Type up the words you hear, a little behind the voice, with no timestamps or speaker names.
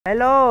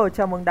Hello,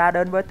 chào mừng đã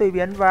đến với Tùy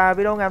Biến. Và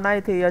video ngày hôm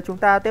nay thì chúng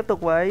ta tiếp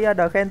tục với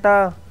The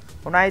Hunter.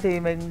 Hôm nay thì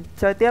mình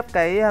chơi tiếp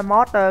cái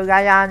mod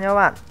Gaia nha các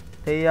bạn.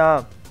 Thì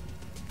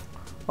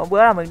hôm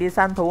bữa là mình đi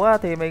săn thú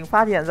thì mình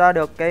phát hiện ra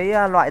được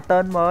cái loại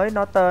tên mới.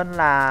 Nó tên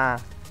là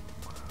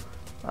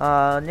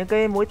những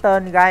cái mũi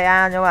tên Gaia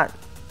nha các bạn.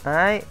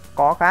 Đấy,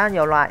 có khá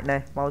nhiều loại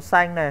này, màu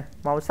xanh này,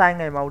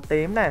 màu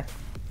tím này.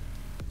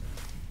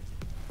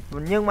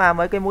 Nhưng mà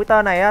mấy cái mũi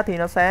tên này thì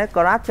nó sẽ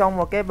craft trong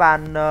một cái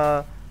bàn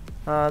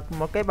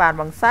một cái bàn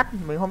bằng sắt,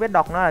 mình không biết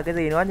đọc nó là cái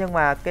gì nữa, nhưng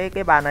mà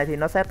cái bàn này thì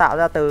nó sẽ tạo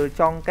ra từ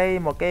trong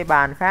một cái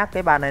bàn khác.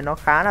 Cái bàn này nó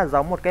khá là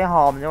giống một cái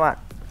hòm nha các bạn.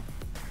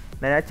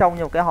 Này nó trông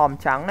như một cái hòm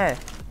trắng này.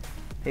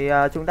 Thì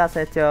chúng ta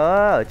sẽ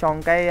chớ ở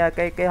trong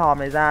cái hòm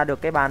này ra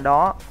được cái bàn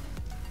đó.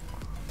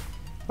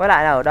 Với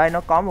lại là ở đây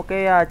nó có một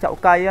cái chậu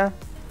cây á,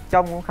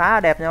 trông cũng khá là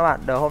đẹp nha các bạn.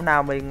 Để hôm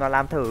nào mình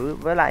làm thử.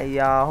 Với lại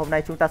hôm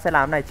nay chúng ta sẽ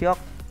làm cái này trước.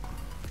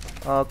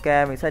 Ok,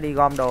 mình sẽ đi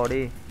gom đồ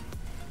đi.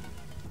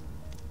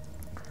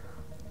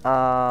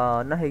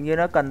 Nó hình như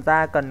nó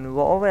cần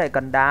gỗ với lại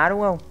cần đá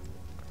đúng không?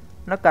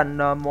 Nó cần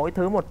mỗi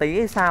thứ một tí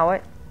hay sao ấy.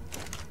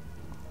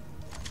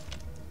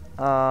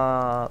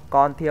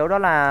 Còn thiếu đó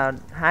là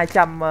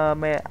 200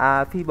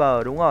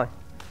 fiber, đúng rồi,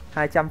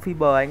 200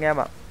 fiber anh em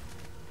ạ.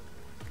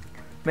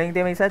 Mình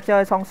thì mình sẽ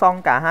chơi song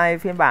song cả hai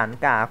phiên bản,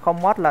 cả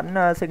không mod lẫn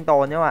sinh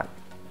tồn nha các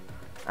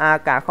bạn.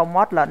 Cả không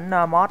mod lẫn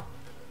mod.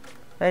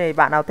 Đây thì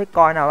bạn nào thích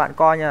coi nào bạn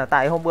coi nha.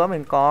 Tại hôm bữa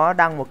mình có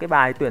đăng một cái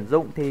bài tuyển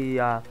dụng thì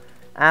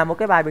một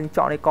cái bài bình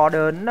chọn thì có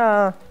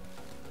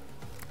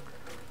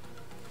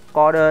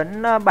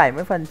đến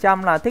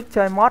 70% là thích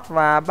chơi mod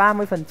và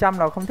 30%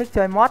 là không thích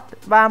chơi mod.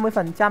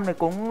 30% thì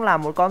cũng là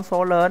một con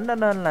số lớn, đó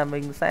nên là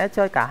mình sẽ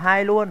chơi cả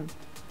hai luôn.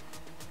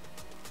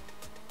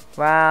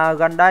 Và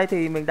gần đây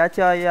thì mình đã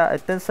chơi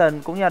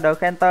Extension cũng như The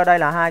Hunter. Đây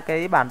là hai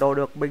cái bản đồ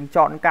được bình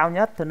chọn cao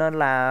nhất, cho nên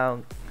là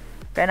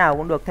cái nào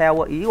cũng được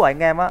theo ý của anh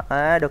em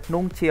á. Được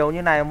nung chiều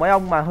như này, mấy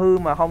ông mà hư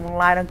mà không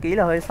like đăng ký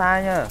là hơi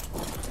sai nhá.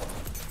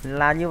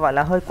 Là như vậy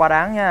là hơi quá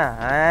đáng nha.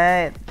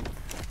 Đấy.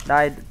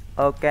 Đây,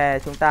 ok,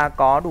 chúng ta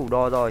có đủ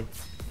đồ rồi.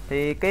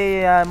 Thì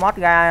cái mod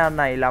Gaia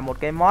này là một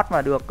cái mod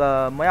mà được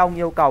mấy ông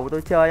yêu cầu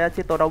tôi chơi á,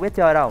 chứ tôi đâu biết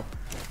chơi đâu.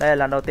 Đây là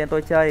lần đầu tiên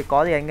tôi chơi, thì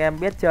có gì anh em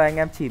biết chơi anh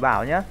em chỉ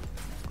bảo nhé.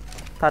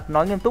 Thật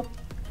nói nghiêm túc,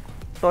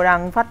 tôi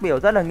đang phát biểu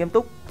rất là nghiêm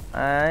túc.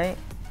 Đấy.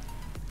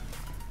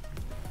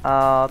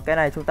 Cái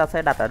này chúng ta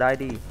sẽ đặt ở đây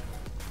đi.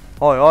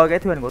 Ôi ôi, cái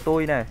thuyền của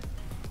tôi này.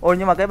 Ôi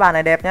nhưng mà cái bàn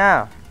này đẹp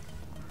nhá.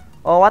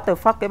 Oh what the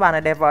fuck, cái bàn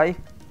này đẹp vậy.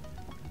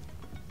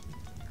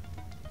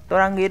 Tôi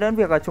đang nghĩ đến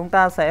việc là chúng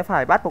ta sẽ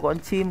phải bắt một con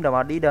chim để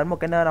mà đi đến một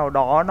cái nơi nào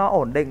đó nó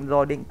ổn định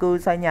rồi định cư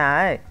xây nhà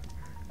ấy.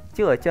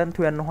 Chứ ở trên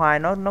thuyền hoài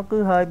nó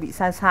cứ hơi bị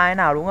sai sai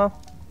nào đúng không?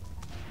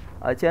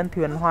 Ở trên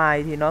thuyền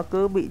hoài thì nó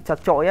cứ bị chật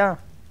chội á.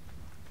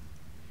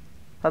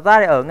 Thật ra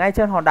thì ở ngay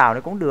trên hòn đảo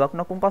này cũng được,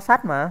 nó cũng có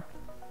sắt mà.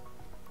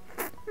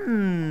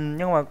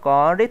 Nhưng mà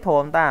có đít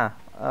thổ không ta?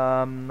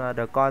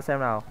 Để coi xem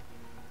nào.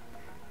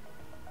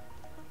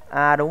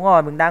 Đúng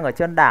rồi, mình đang ở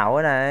trên đảo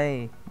ấy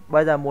này.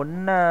 Bây giờ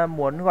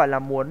muốn gọi là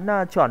muốn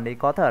chuẩn thì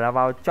có thể là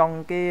vào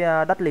trong cái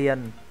đất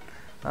liền.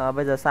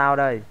 Bây giờ sao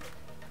đây?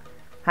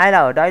 Hay là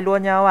ở đây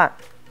luôn nha các bạn.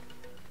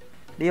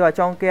 Đi vào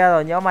trong kia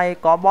rồi nhớ may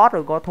có boss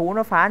rồi có thú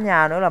nó phá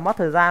nhà nữa là mất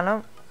thời gian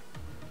lắm.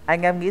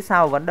 Anh em nghĩ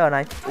sao về vấn đề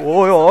này?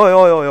 Ôi ôi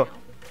ôi ôi ôi.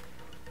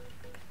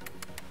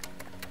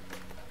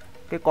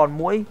 Cái con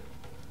muỗi.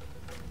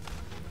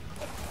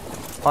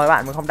 Thôi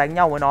bạn, mình không đánh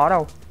nhau với nó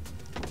đâu.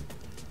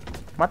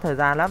 Mất thời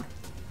gian lắm.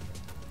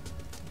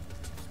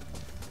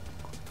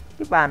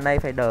 Cái bàn này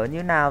phải đỡ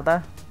như nào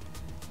ta?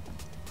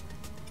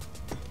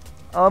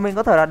 Mình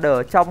có thể là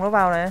đỡ trồng nó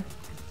vào này.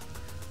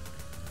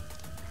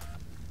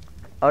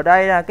 Ở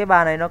đây là cái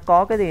bàn này nó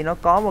có cái gì? Nó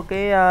có một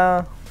cái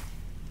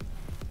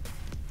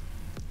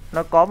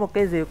nó có một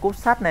cái gì cúp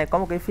sắt này, có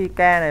một cái phi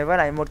ke này, với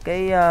lại một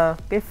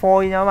cái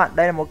phôi nha các bạn.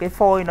 Đây là một cái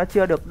phôi, nó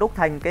chưa được đúc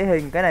thành cái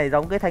hình. Cái này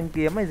giống cái thanh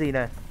kiếm hay gì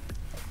này.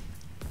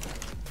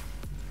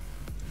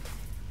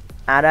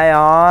 Đây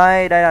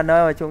rồi, đây là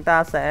nơi mà chúng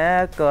ta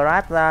sẽ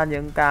craft ra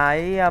những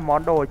cái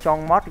món đồ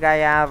trong mod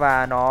Gaia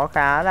và nó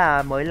khá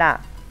là mới lạ.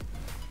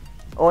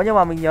 Ủa nhưng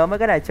mà mình nhớ mấy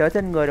cái này chớ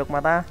trên người được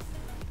mà ta.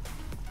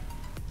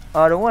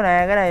 Đúng rồi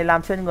nè, cái này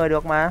làm trên người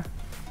được mà.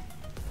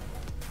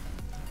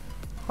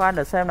 Khoan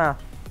để xem nào.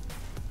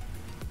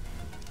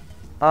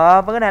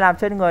 Mấy cái này làm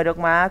trên người được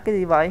mà, cái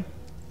gì vậy?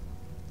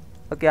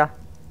 Kìa.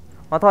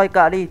 Mà thôi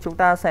kệ đi, chúng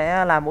ta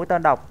sẽ làm mũi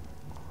tên độc.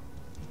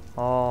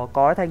 Có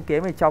cái thanh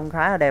kiếm thì trông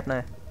khá là đẹp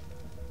này.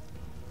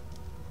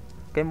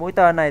 Cái mũi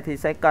tên này thì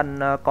sẽ cần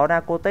có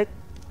narcotic.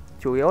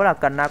 Chủ yếu là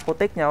cần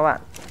narcotic nha các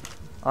bạn.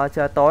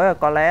 Trời tối rồi,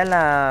 có lẽ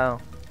là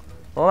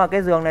ủa mà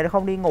cái giường này nó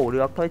không đi ngủ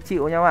được. Thôi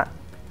chịu nha các bạn.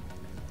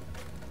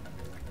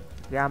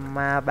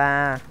 Gamma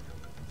 3.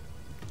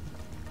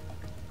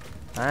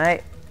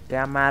 Đấy,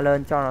 gamma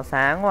lên cho nó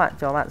sáng các bạn,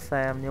 cho các bạn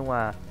xem.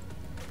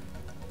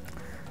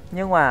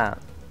 Nhưng mà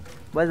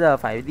bây giờ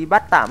phải đi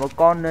bắt tạm một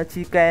con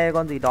chike,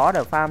 con gì đó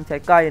để farm trái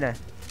cây này.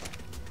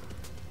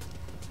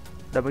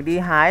 Để mình đi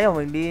hái rồi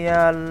mình đi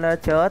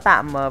chớ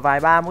tạm vài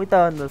ba mũi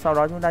tên rồi sau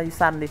đó chúng ta đi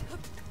săn đi.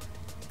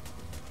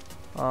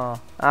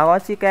 Có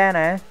chicken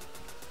này.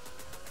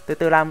 Từ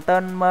từ làm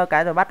tên mơ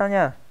cái rồi bắt nó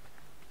nhá.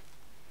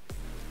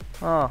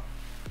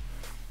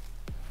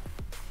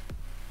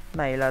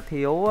 Này là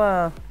thiếu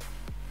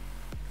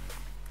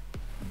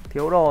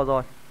đồ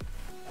rồi.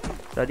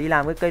 Rồi đi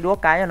làm cái cây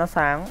đuốc cái cho nó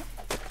sáng.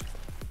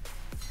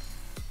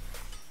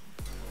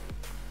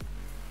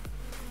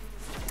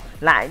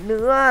 Lại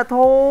nữa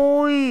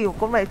thôi.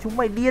 Con mẹ chúng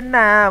mày điên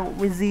à.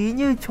 Mày dí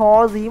như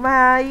chó dí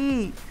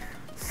mai.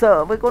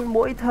 Sợ với con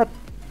muỗi thật.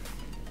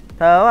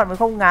 Thờ bạn, mày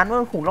không ngán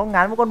với khủng long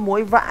ngán với con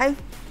muỗi vãi.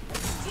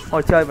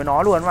 Ôi trời với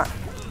nó luôn bạn.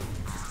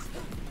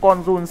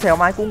 Con run xèo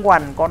mái cũng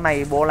quằn. Con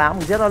này bố láo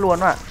mình giết nó luôn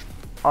bạn.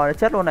 Nó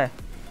chết luôn này.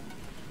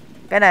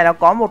 Cái này là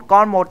có một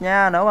con một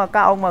nha. Nếu mà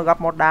các ông mà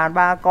gặp một đàn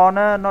 3 con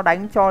á, nó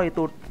đánh cho thì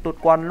tụt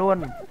quần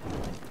luôn.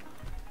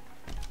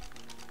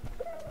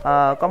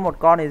 Có một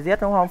con thì giết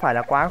cũng không phải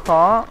là quá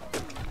khó.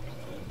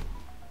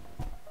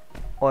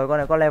 Ôi con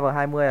này có level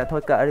 20 à.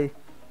 Thôi kệ đi.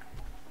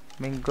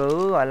 Mình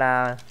cứ gọi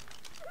là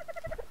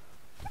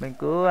mình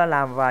cứ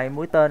làm vài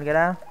mũi tên cái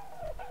đó.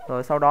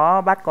 Rồi sau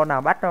đó bắt con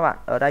nào bắt các bạn.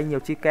 Ở đây nhiều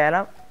chicken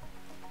lắm.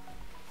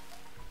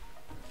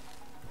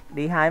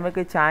 Đi hái mấy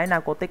cái trái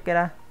narcotic cái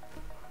đó.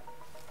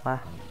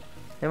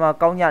 Nhưng mà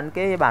công nhận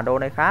cái bản đồ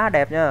này khá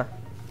đẹp nha.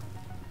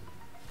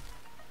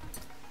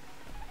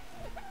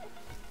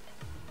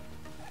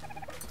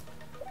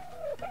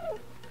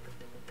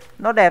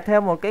 Nó đẹp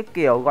theo một cái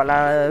kiểu gọi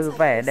là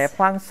vẻ đẹp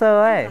hoang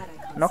sơ ấy.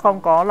 Nó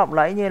không có lộng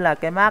lẫy như là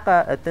cái map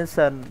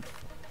Attention.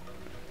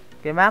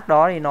 Cái map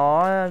đó thì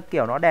nó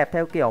kiểu nó đẹp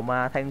theo kiểu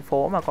mà thành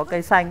phố mà có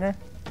cây xanh ấy.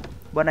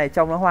 Bên này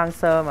trông nó hoang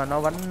sơ mà nó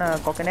vẫn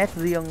có cái nét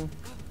riêng.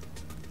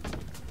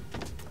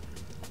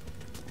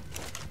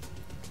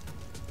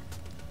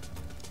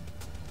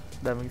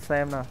 Để mình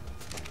xem nào.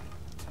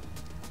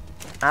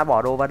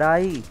 Bỏ đồ vào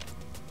đây.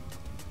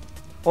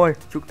 Ôi,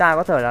 chúng ta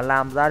có thể là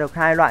làm ra được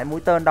 2 loại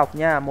mũi tên độc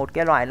nha. Một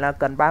cái loại là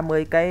cần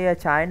 30 cái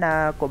trái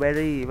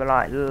narcoberry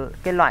và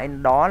cái loại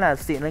đó là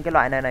xịn lên cái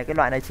loại này này, cái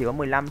loại này chỉ có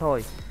 15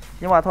 thôi.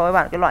 Nhưng mà thôi các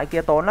bạn, cái loại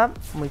kia tốn lắm.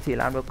 Mình chỉ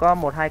làm được có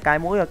 1-2 cái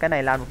mũi rồi, cái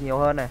này làm được nhiều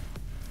hơn này.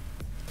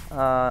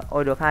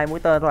 Ôi được 2 mũi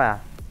tên thôi à?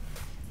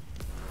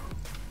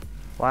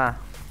 Wow.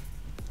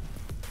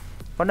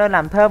 Có nên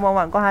làm thơm không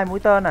bạn? Có 2 mũi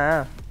tên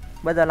à?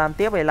 Bây giờ làm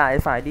tiếp thì lại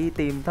phải đi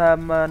tìm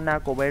thêm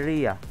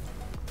narcoberry à?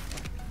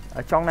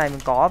 Ở trong này mình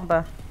có không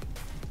ta?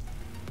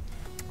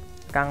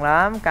 Căng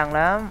lắm, căng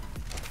lắm.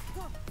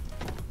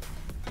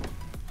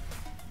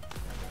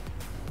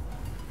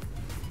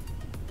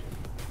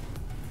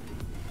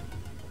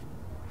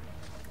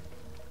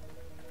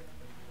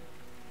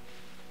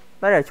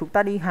 Đây để chúng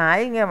ta đi hái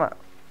anh em ạ.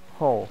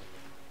 Khổ.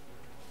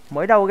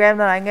 Mới đầu game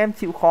ra là anh em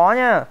chịu khó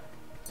nhá.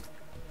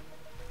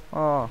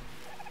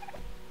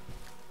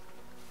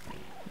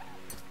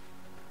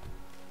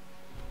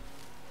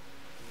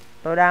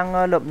 Tôi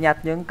đang lượm nhặt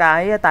những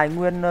cái tài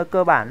nguyên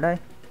cơ bản đây.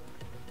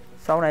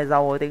 Sau này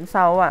giàu rồi tính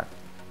sau các bạn.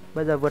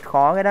 Bây giờ vượt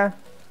khó cái đó.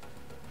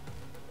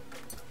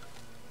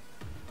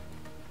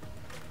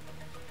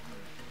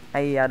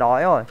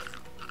 Đói rồi.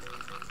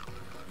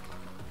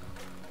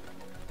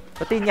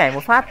 Có tin nhảy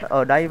một phát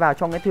ở đây vào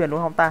trong cái thuyền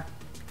đúng không ta?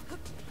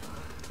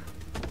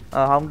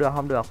 Không được,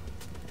 không được.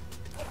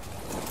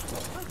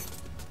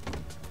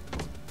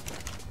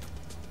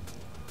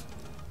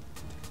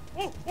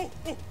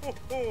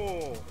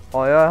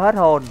 Ôi ơi, hết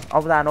hồn.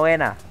 Ông già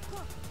Noel à?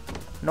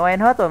 Noel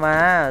hết rồi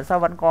mà. Sao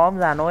vẫn có ông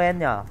già Noel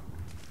nhở?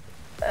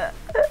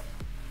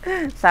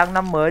 Sang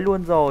năm mới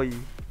luôn rồi.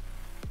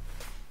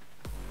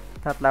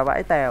 Thật là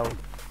vãi tèo.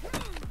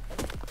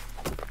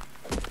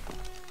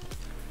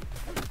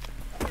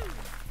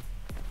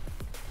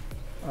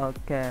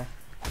 Ok.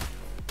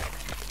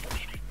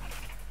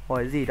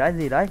 Ôi gì đấy,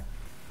 gì đấy?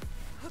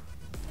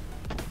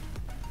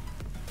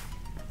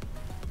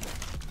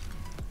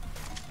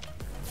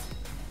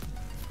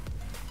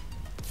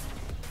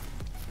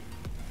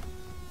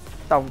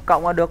 Tổng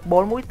cộng là được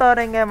 4 mũi tên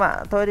anh em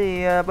ạ. Thôi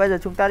thì bây giờ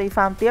chúng ta đi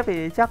farm tiếp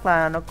thì chắc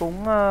là nó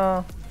cũng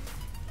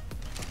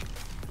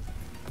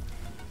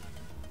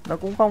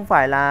không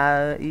phải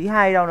là ý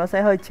hay đâu, nó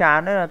sẽ hơi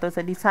chán nên là tôi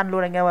sẽ đi săn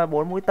luôn anh em ơi.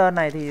 4 mũi tên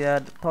này thì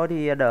thôi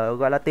thì đỡ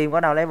gọi là tìm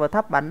con nào level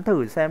thấp bắn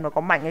thử xem nó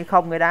có mạnh hay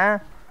không cái đã.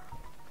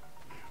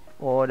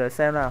 Ồ, để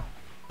xem nào.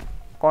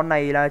 Con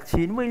này là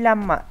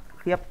 95 ạ.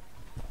 Khiếp.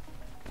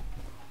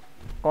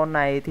 Con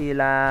này thì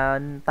là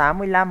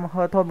 85.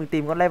 Thôi mình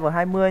tìm con level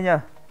 20 nha.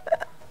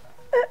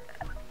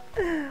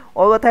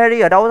 Ôi con Theri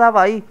ở đâu ra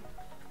vậy?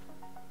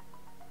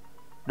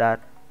 Đợt.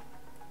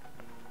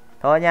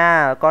 Thôi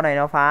nha, con này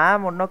nó phá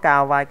nó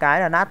cào vài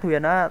cái là nát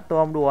thuyền á,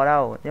 tôi không đùa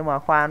đâu. Nhưng mà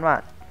khoan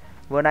bạn.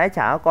 Vừa nãy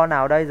chả có con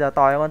nào đây, giờ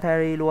tòi con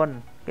Theri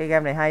luôn. Cái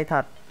game này hay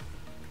thật.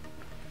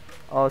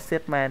 Oh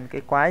shit man,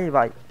 cái quái gì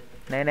vậy?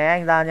 Né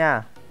anh ra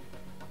nha.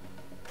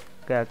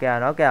 Kìa kìa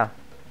nó kìa.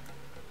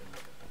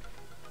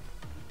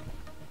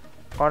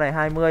 Con này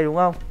 20 đúng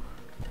không?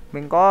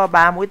 Mình có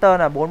 3 mũi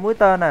tên à, 4 mũi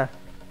tên à.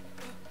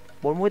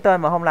 4 mũi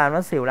tên mà không làm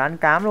nó xỉu là ăn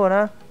cám luôn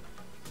á.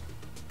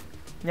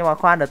 Nhưng mà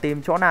khoan, để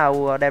tìm chỗ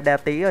nào đẹp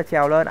đẹp tí rồi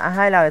trèo lên.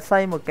 Hay là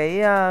xây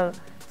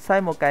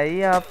một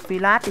cái phi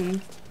lát đi.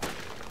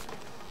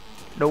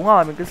 Đúng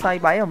rồi, mình cứ xoay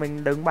bẫy và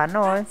mình đứng bắn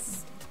thôi.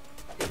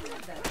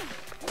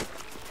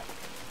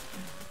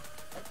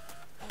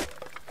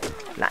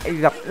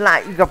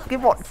 Lại gặp cái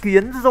bọn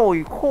kiến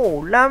rồi,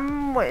 khổ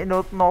lắm. Vậy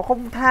nó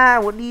không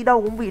tha, đi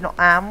đâu cũng bị nó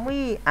ám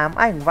ý, ám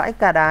ảnh vãi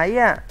cả đáy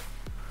à.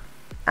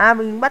 À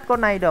mình bắt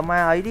con này được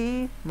mà ấy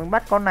đi, mình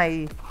bắt con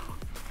này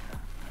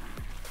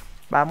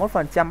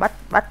 31%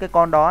 bắt cái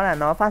con đó là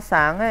nó phát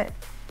sáng ấy.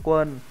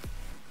 Quên.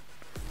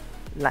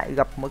 Lại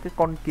gặp một cái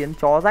con kiến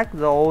chó rách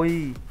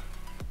rồi.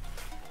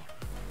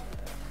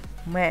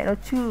 Mẹ nó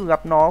chứ,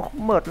 gặp nó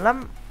cũng mệt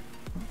lắm.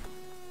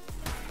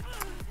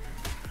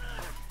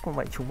 Không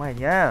phải chúng mày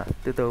nhá.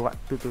 Từ từ bạn,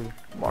 từ từ.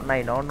 Bọn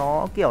này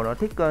nó kiểu nó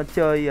thích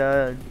chơi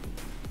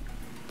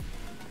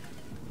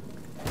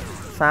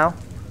sao?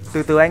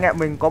 Từ từ anh ạ,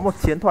 mình có một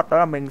chiến thuật đó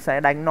là mình sẽ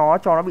đánh nó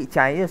cho nó bị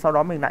cháy rồi sau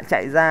đó mình lại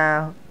chạy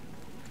ra.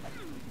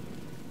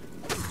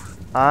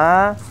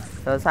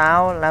 Rồi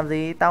sao? Làm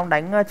gì? Tao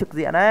đánh trực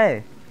diện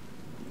đấy.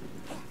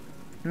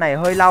 Này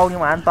hơi lâu nhưng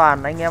mà an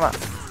toàn anh em ạ.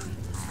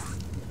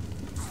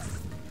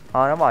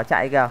 Nó bỏ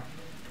chạy kìa.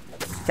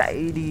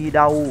 Chạy đi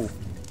đâu?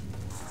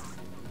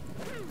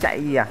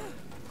 Chạy à?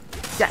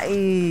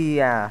 Chạy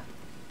à?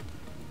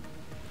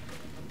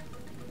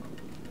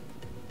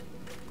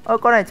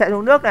 Con này chạy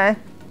xuống nước này.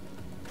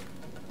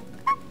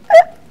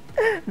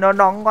 Nó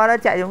nóng quá nó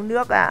chạy xuống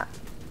nước à.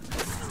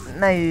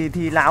 Này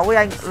thì láo với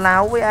anh,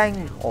 láo với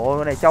anh. Ôi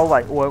con này trâu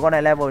vậy. Ui con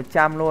này level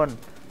 100 luôn.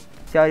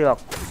 Chơi được.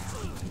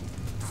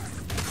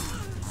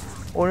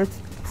 Ôi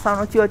sao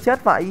nó chưa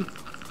chết vậy?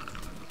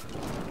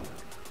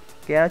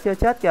 Kìa nó chưa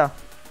chết kìa.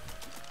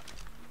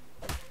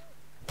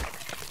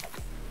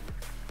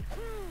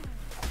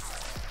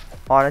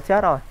 Nó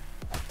chết rồi.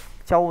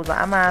 Trâu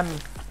dã man.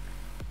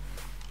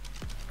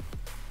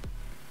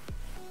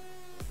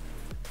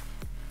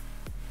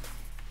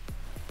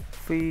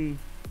 Phi.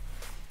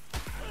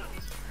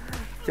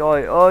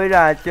 Trời ơi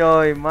là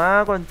trời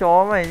má, con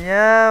chó mày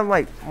nhá.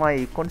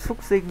 Mày con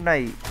súc sinh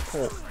này.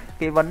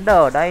 Cái vấn đề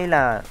ở đây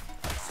là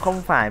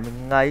không phải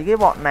mình ngấy cái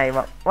bọn này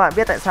mà. Các bạn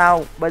biết tại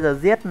sao? Bây giờ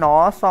giết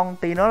nó xong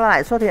tí nó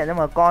lại xuất hiện cho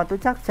mà coi, tôi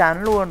chắc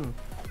chắn luôn.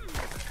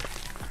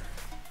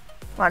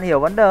 Các bạn hiểu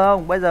vấn đề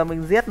không? Bây giờ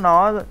mình giết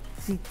nó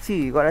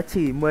chỉ gọi là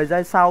chỉ 10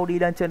 giây sau đi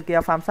lên trên kia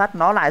farm sắt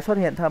nó lại xuất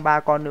hiện thêm 3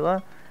 con nữa.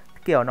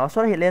 Kiểu nó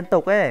xuất hiện liên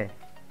tục ấy.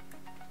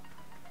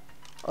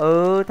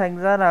 Thành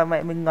ra là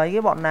mẹ mình ngấy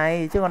cái bọn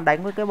này, chứ còn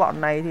đánh với cái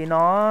bọn này thì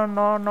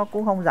nó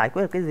cũng không giải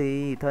quyết được cái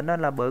gì. Thế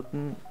nên là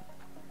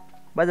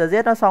bây giờ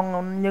giết nó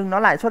xong nhưng nó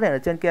lại xuất hiện ở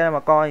trên kia mà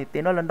coi,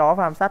 tí nó lên đó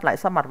farm sắt lại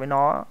sắp mặt với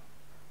nó.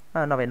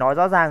 Nó phải nói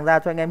rõ ràng ra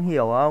cho anh em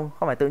hiểu không?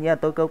 Không phải tự nhiên là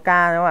tôi kêu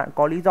ca các bạn,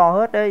 có lý do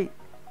hết đấy.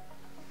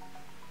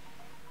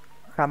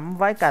 Khắm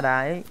vãi cả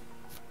đáy.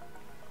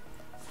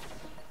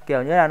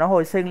 Kiểu như là nó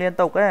hồi sinh liên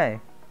tục ấy.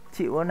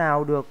 Chịu có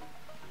nào được.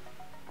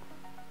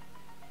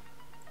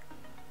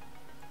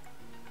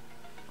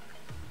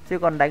 Chứ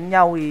còn đánh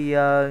nhau thì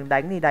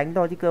đánh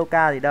thôi chứ kêu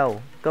ca gì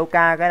đâu. Kêu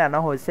ca cái là nó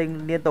hồi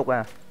sinh liên tục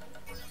à.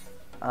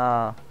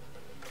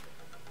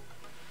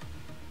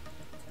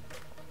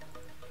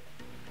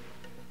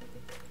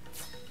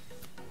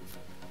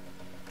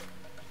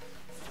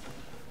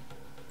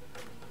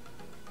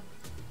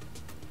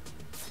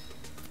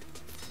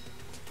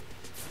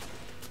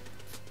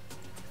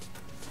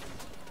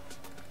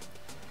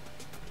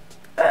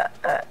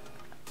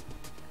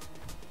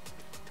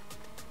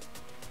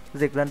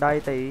 Dịch lên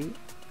đây tí.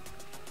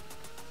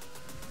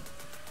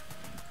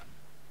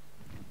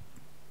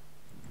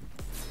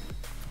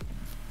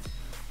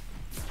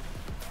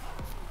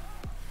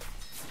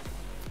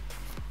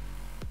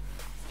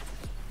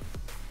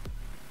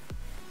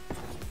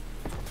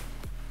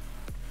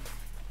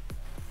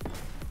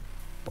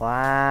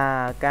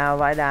 Wow, cao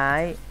vãi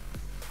đái.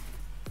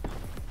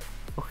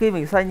 Có khi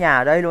mình xây nhà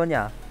ở đây luôn nhỉ?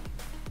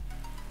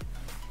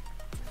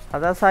 Thật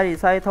ra xây thì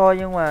xây thôi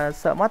nhưng mà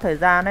sợ mất thời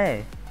gian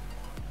ấy.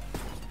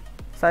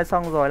 Xây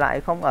xong rồi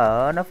lại không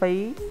ở, nó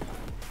phí.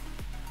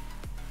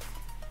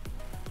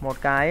 Một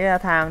cái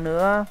thang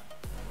nữa.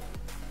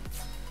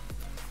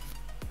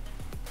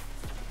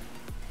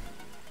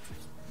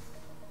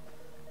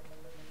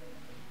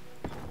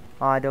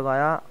 Rồi được rồi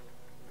đó.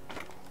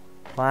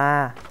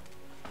 Wow.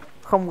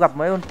 Không gặp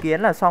mấy con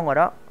kiến là xong rồi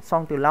đó.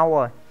 Xong từ lâu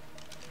rồi.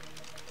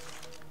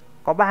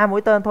 Có 3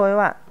 mũi tên thôi các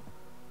bạn.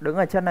 Đứng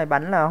ở chân này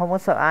bắn là không có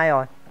sợ ai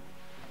rồi.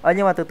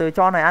 Nhưng mà từ từ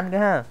cho này ăn cái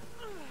ha.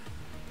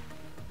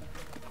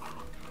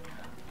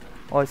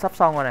 Ôi sắp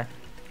xong rồi này.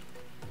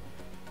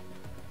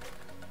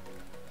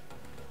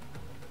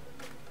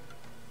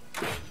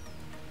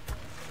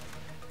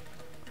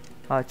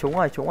 Trúng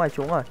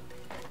rồi.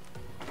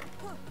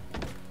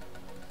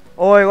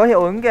 Ôi có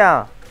hiệu ứng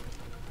kìa.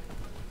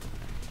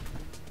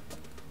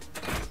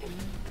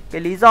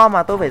 Cái lý do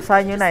mà tôi phải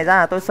xây như này ra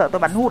là tôi sợ tôi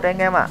bắn hụt anh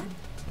em ạ.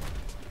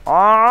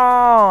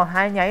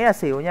 Hai nháy là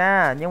xỉu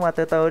nha. Nhưng mà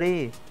từ từ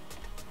đi.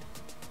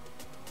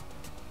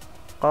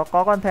 Có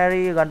con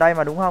Theri gần đây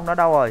mà đúng không? Nó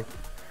đâu rồi?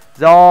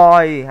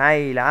 Rồi,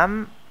 hay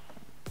lắm.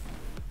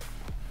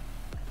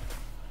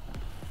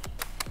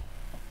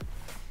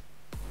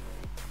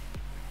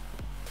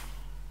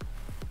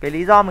 Cái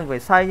lý do mình phải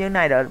xây như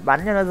này để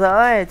bắn cho nó dỡ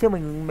ấy, chứ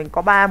mình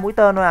có 3 mũi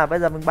tên thôi à. Bây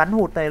giờ mình bắn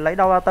hụt này lấy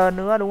đâu ra tên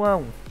nữa đúng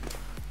không?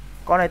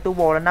 Con này tu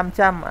bồ là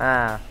 500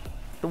 à.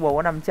 Tu bồ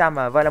có 500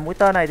 à. Vậy là mũi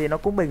tên này thì nó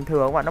cũng bình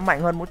thường các bạn, nó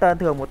mạnh hơn mũi tên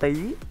thường một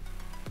tí.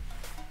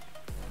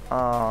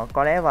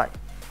 Có lẽ vậy.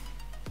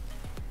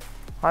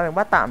 Thôi mình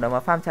bắt tạm để mà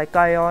farm trái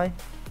cây thôi.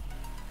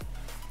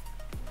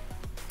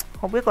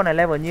 Không biết con này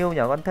level nhiêu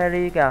nhỉ, con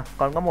Theri kìa,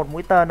 còn có một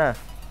mũi tên à.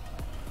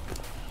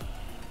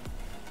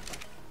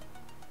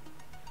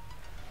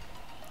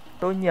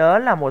 Tôi nhớ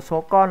là một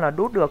số con là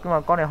đút được nhưng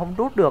mà con này không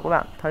đút được các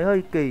bạn, thấy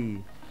hơi kỳ.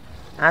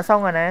 À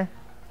xong rồi nè.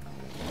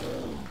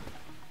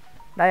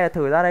 Đây là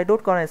thử ra đây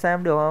đút con này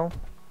xem được không.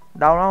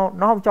 Đâu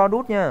nó không cho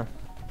đút nha.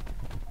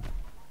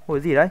 Ủa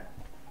gì đấy.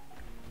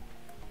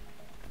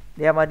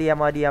 Đi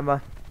em ơi.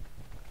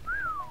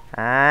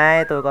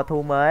 Đấy, tôi có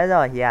thu mới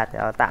rồi. Dạ,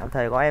 tạm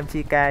thời có em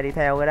Chika đi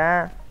theo cái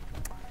đó.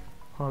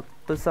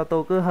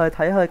 Tôi cứ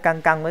thấy hơi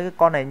căng căng với cái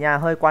con này nha,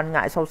 hơi quan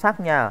ngại sâu sắc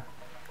nha.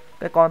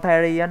 Cái con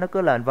Theri nó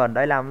cứ lởn vởn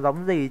đây làm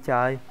giống gì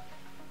trời.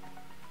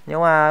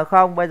 Nhưng mà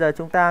không, bây giờ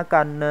chúng ta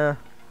cần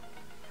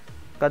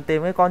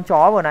tìm cái con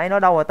chó vừa nãy nó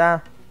đâu rồi ta.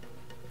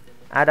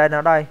 À đây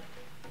nó đây.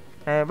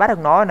 Bắt được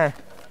nó rồi này.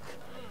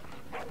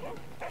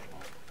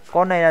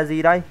 Con này là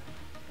gì đây?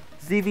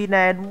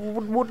 Jivine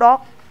Wood.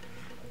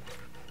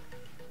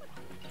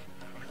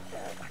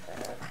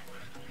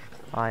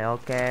 Rồi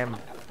ok.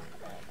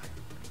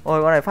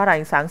 Ôi con này phát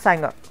ánh sáng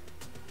xanh ạ.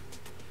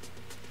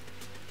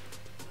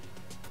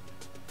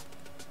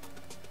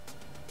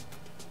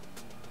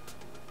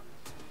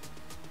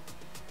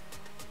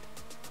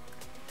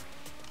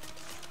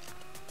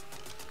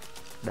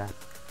 Đạt.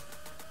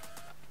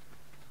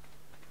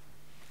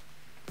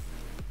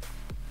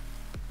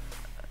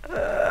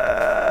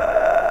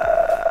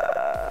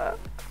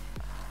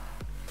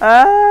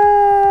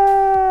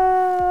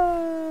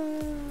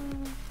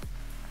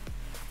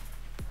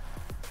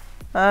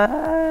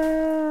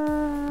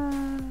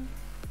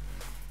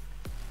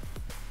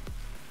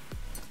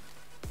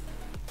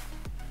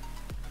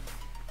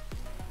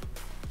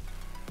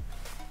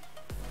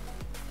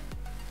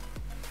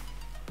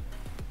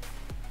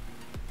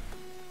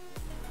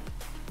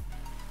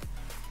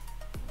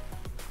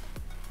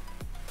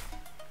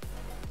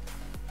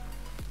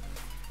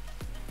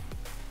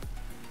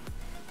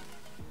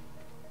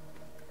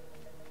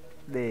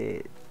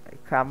 Để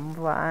khám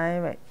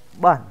vãi vậy.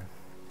 Bẩn.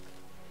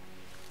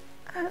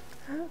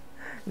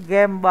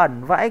 Game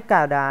bẩn vãi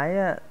cả đái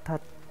à.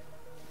 Thật.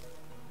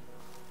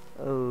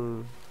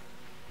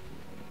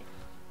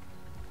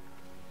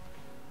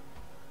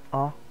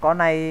 Con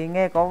này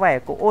nghe có vẻ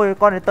cũng... Ôi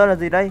con này tên là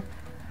gì đây?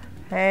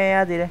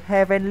 Gì đây?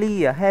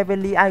 Heavenly à?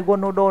 Heavenly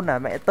Iguanodon à?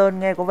 Mẹ tên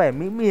nghe có vẻ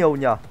mỹ miều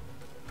nhở.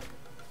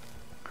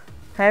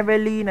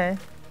 Heavenly này.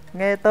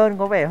 Nghe tên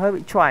có vẻ hơi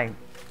bị choảnh.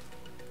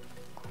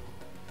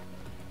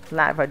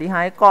 Lại phải đi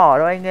hái cỏ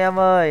đâu anh em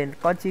ơi.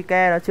 Con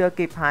Chike nó chưa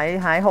kịp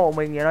hái hộ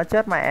mình thì nó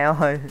chết mẹ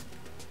rồi.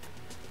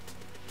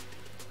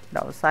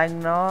 Đậu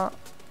xanh nó.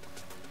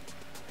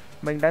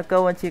 Mình đã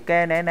câu con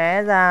Chike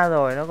né ra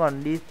rồi. Nó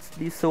còn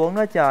đi xuống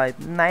nữa trời.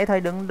 Nãy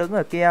thấy đứng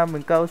ở kia.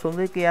 Mình câu xuống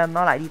dưới kia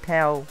nó lại đi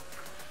theo.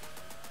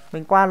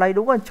 Mình qua lấy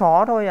đúng con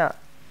chó thôi ạ.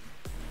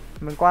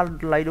 Mình qua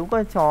lấy đúng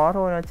con chó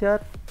thôi nó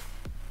chết.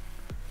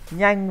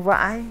 Nhanh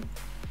vãi.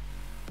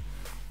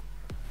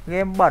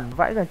 Game bẩn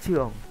vãi cả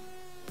trường.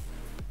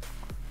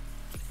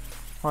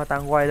 Hoa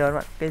tăng quay lên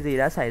bạn. Cái gì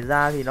đã xảy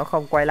ra thì nó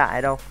không quay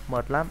lại đâu.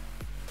 Mệt lắm.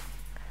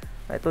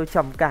 Đấy tôi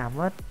trầm cảm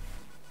mất.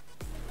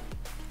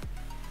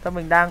 Thế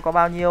mình đang có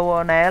bao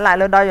nhiêu. Né lại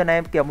lên đây rồi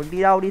này. Kiểu mình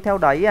đi đâu đi theo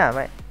đấy à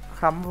vậy.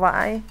 Khắm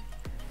vãi.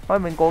 Thôi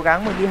mình cố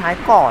gắng mình đi hái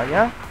cỏ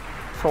nhá.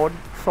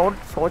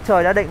 Số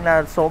trời đã định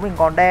là số mình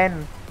còn đen.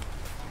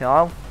 Hiểu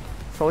không?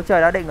 Số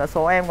trời đã định là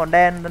số em còn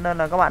đen. Nên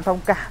là các bạn thông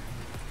cảm.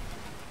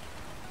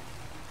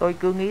 Tôi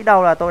cứ nghĩ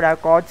đâu là tôi đã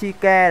có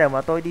Chike để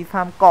mà tôi đi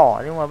farm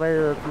cỏ. Nhưng mà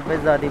bây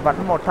giờ thì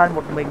vẫn một thân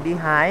một mình đi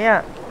hái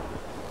á.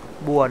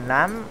 Buồn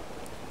lắm.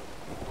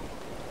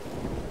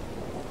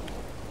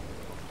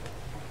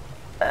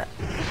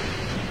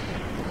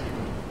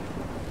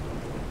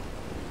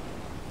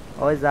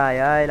 Ôi giời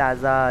ơi là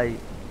giời.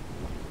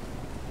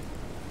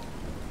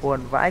 Buồn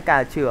vãi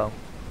cả trưởng.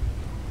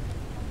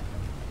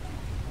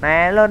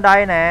 Nè lên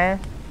đây nè.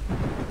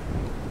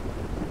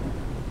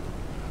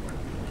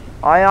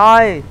 Ôi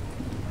ôi.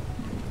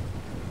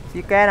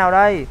 Chike nào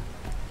đây?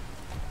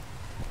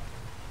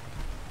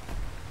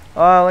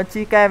 Con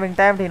Chike mình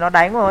tem thì nó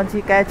đánh. Mà con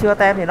Chike chưa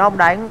tem thì nó không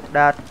đánh.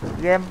 Đợt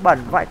game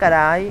bẩn vãi cả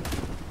đái.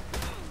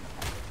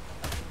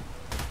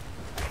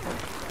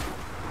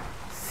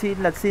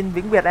 Xin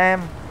vĩnh biệt em.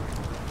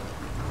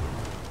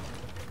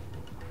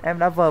 Em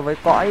đã vờ với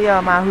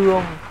cõi ma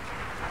hương.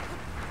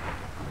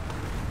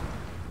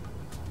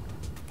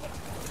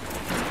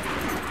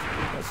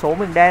 Số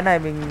mình đen này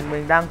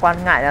mình đang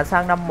quan ngại là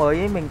sang năm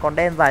mới mình còn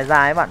đen dài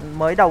dài bạn.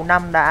 Mới đầu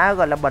năm đã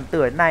gọi là bẩn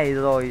tưởi này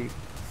rồi.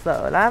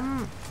 Sợ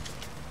lắm.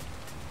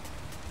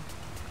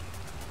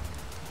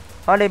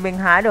 Thôi thì mình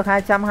hái được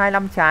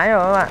 225 trái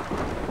rồi các bạn.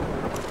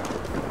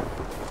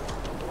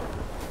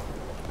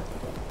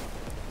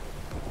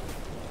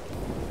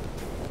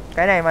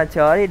 Cái này mà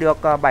chớ thì được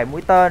 7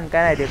 mũi tên,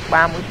 cái này được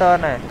 3 mũi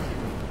tên này.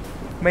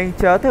 Mình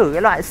chớ thử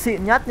cái loại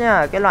xịn nhất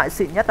nha. Cái loại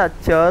xịn nhất là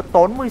chớ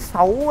tốn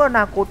 16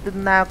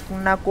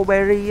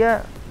 Nacoberry á.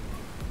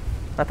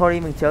 Mà thôi đi,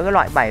 mình chớ cái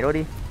loại 7 thôi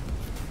đi.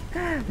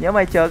 Nếu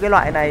mày chớ cái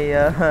loại này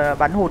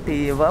bắn hụt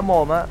thì vỡ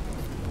mồm á.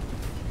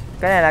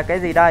 Cái này là cái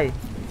gì đây?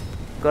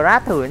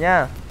 Crash thử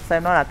nhá,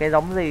 xem nó là cái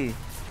giống gì.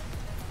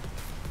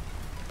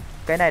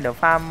 Cái này được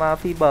farm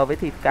fiber với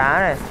thịt cá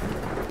này.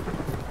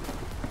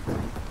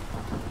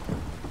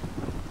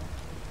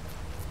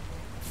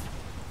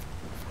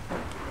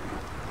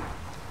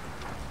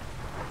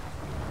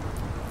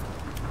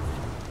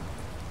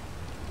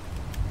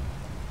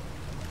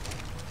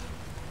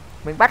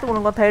 Mình bắt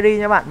con Theri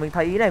nha bạn, mình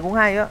thấy ý này cũng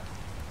hay á.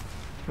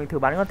 Mình thử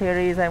bắn con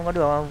Theri xem có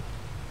được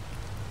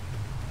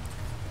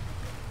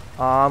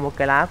không. Một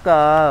cái lá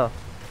cờ.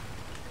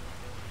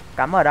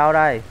 Cắm ở đâu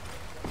đây?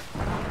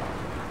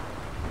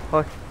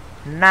 Thôi,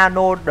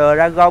 Nano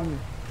Dragon.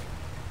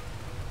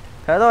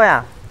 Thế thôi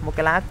à? Một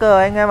cái lá cờ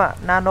anh em ạ,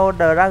 Nano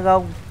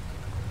Dragon.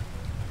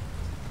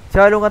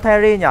 Chơi luôn con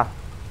Theri nhỉ?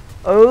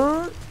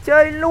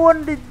 Chơi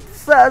luôn thì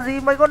sợ gì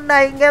mấy con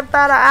này, anh em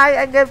ta là ai?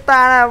 Anh em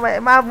ta là mẹ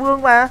ma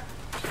vương mà.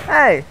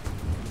 Ê,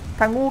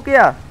 thằng ngu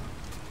kia.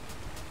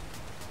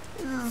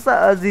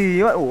 Sợ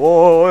gì vậy?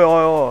 Ôi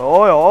ôi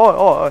ôi ôi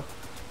ôi.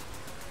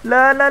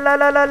 Lên lên lên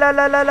lên lên lên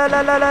lên lên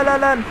lên lên lên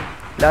lên lên.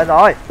 Lên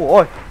rồi.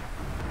 Ôi.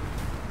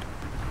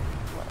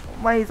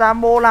 Mày ra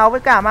mô nào với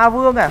cả ma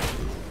vương à?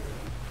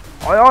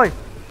 Ôi ôi.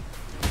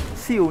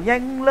 Xỉu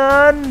nhanh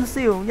lên,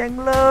 xỉu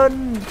nhanh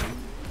lên.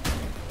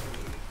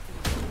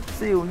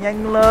 Xỉu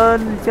nhanh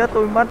lên, chết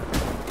tôi mất.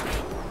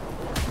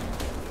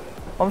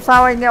 Không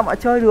sao anh em ạ,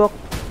 chơi được.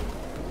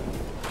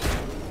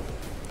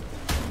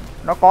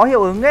 Nó có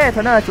hiệu ứng ấy,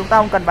 thế nên là chúng ta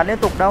không cần bắn liên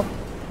tục đâu.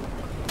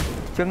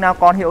 Chừng nào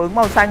còn hiệu ứng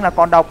màu xanh là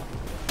còn độc.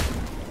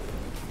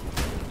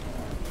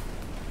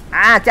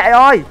 À chạy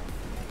ơi.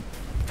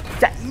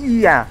 Chạy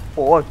à.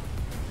 Ôi.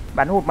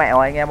 Bắn hụt mẹ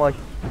rồi anh em ơi.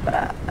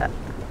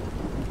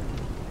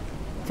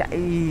 Chạy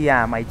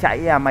à, mày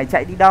chạy à, mày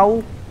chạy đi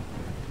đâu?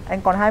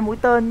 Anh còn 2 mũi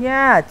tên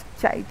nhá.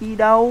 Chạy đi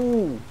đâu?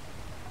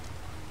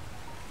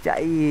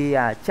 Chạy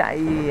à, chạy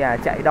à,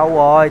 chạy đâu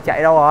rồi,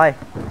 chạy đâu rồi?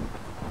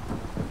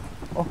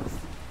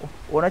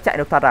 Ủa nó chạy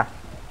được thật à?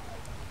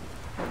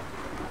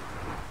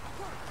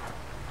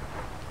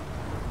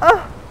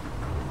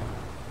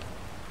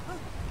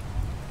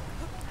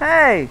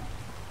 Hey,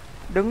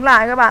 đứng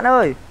lại các bạn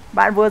ơi.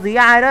 Bạn vừa dí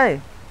ai đấy?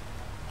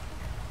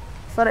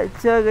 Sao lại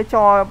chơi cái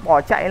trò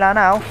bỏ chạy là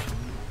nào?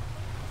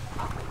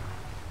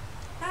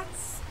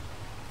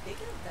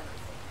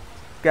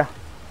 Kìa.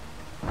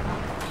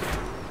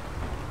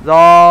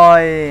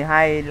 Rồi,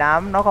 hay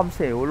lắm, nó không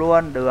xỉu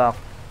luôn, được.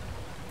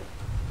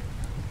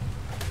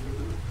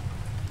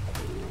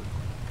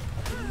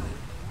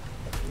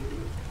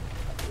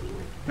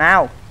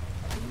 Nào.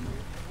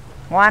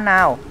 Ngoan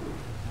nào.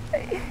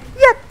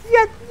 Yes,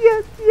 yes,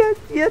 yes, yes,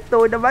 yes.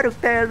 Tôi đã bắt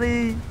được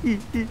Theri.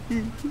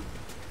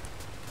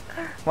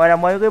 Ngoài là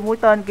mấy cái mũi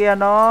tên kia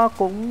nó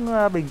cũng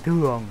bình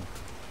thường.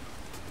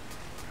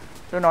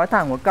 Tôi nói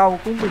thẳng một câu,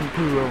 cũng bình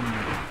thường.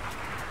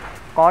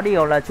 Có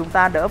điều là chúng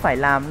ta đỡ phải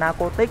làm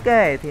narcotic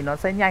ấy, thì nó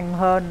sẽ nhanh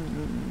hơn.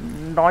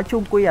 Nói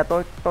chung quy là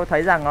tôi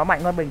thấy rằng nó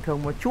mạnh hơn bình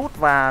thường một chút.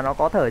 Và nó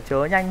có thở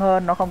chớ nhanh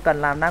hơn. Nó không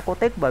cần làm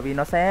narcotic, bởi vì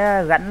nó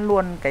sẽ gắn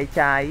luôn cái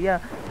trái.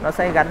 Nó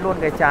sẽ gắn luôn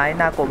cái trái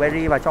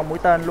narcoberry vào trong mũi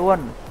tên luôn.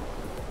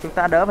 Chúng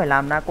ta đỡ phải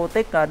làm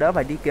narcotic, đỡ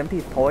phải đi kiếm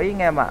thịt thối anh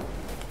em ạ.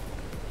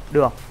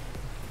 Được.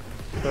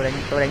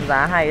 Tôi đánh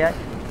giá hay đấy.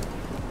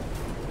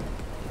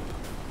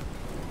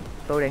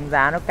 Tôi đánh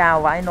giá nó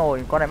cao vãi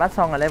nồi. Con này bắt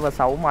xong là level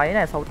 6 mấy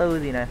này,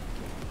 64 gì này.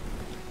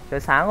 Trời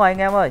sáng rồi anh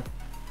em ơi.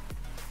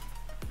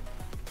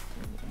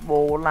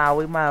 Bố nào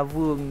ấy mà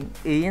vương.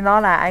 Ý nó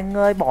là anh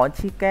ơi bỏ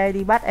Chike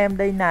đi bắt em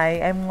đây này,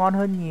 em ngon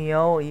hơn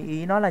nhiều.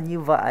 Ý nó là như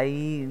vậy.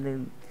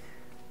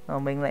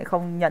 Mình lại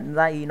không nhận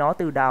ra ý nó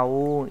từ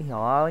đầu.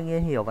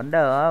 Hiểu vấn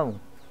đề không?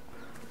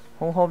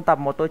 Hôm tập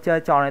 1 tôi chơi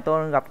trò này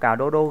tôi gặp cả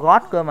Dodo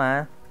God cơ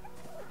mà.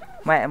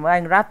 Mẹ với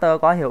anh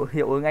Raptor có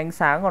hiệu ứng ánh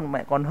sáng, còn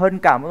mẹ còn hơn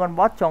cả mấy con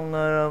boss trong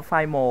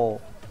Final.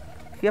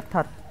 Khiếp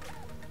thật.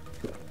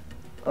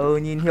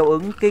 Nhìn hiệu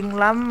ứng kinh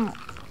lắm.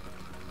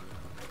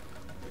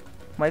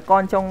 Mấy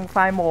con trong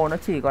Final nó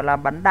chỉ còn là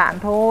bắn đạn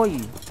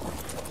thôi.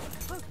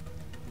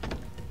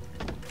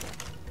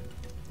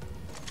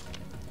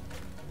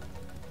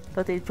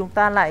 Thôi thì chúng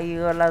ta lại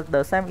là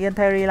để xem Yên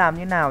Theri làm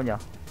như nào nhỉ.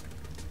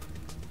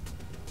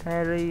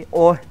 Theri,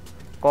 ôi,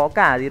 có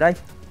cả gì đây?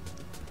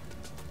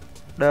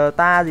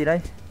 Delta gì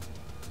đây?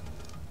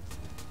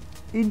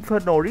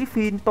 Infernal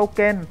Refill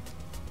Token.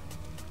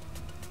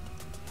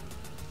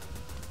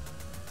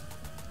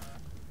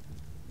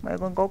 Mày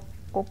còn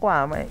có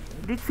quả mày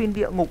Refill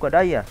địa ngục ở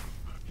đây à?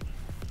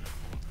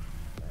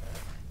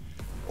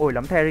 Ôi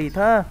lắm Theri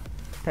thế.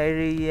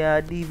 Theri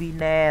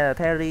Divine,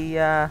 Theri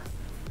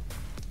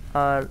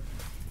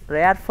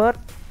Red First.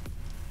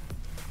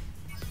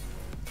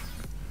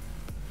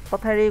 Có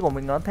Theri của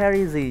mình nó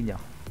Theri gì nhỉ?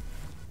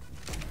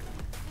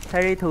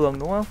 Theri thường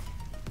đúng không?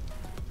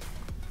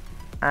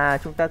 À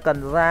chúng ta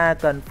cần da,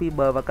 cần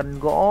fiber và cần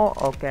gỗ.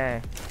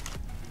 Ok.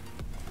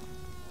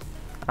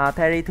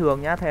 Theri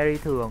thường nhá, Theri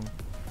thường.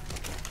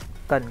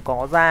 Cần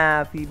có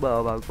da,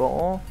 fiber và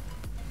gỗ.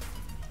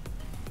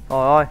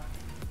 Rồi ơi.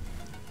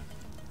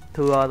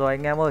 Thừa rồi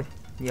anh em ơi,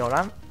 nhiều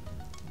lắm.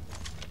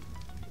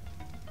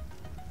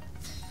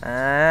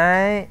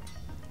 Đấy.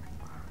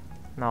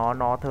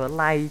 Nó thớ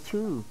lay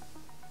chứ.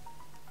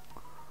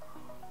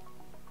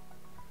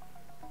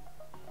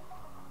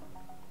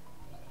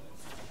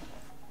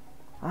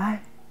 Ai.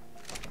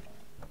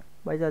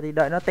 Bây giờ thì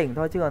đợi nó tỉnh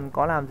thôi chứ còn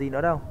có làm gì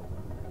nữa đâu.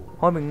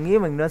 Thôi mình nghĩ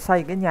mình nên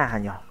xây cái nhà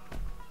nhỉ.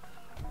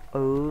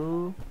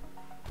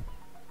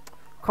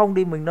 Không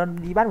đi, mình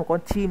nên đi bắt một con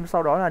chim,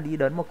 sau đó là đi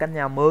đến một căn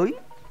nhà mới.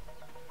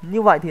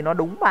 Như vậy thì nó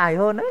đúng bài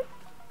hơn đấy.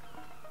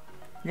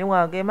 Nhưng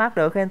mà cái Mark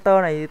the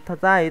Hunter này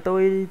thật ra thì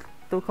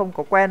tôi không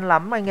có quen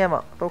lắm anh em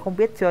ạ. Tôi không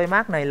biết chơi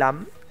Mark này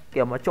lắm.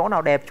 Kiểu mà chỗ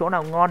nào đẹp, chỗ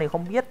nào ngon thì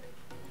không biết.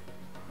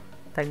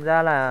 Thành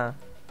ra là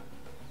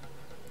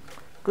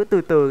cứ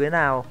từ từ cái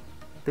nào.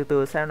 Từ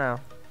từ xem nào.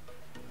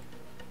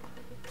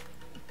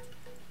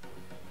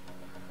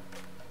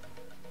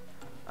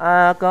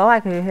 Kế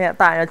hoạch thì hiện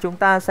tại là chúng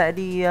ta sẽ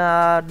đi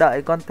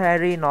đợi con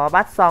Theri nó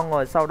bắt xong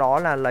rồi sau đó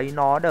là lấy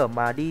nó để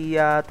mà đi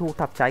thu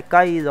thập trái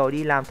cây rồi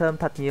đi làm thêm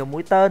thật nhiều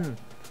mũi tên.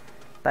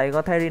 Tại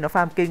con Theri nó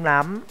farm kinh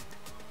lắm.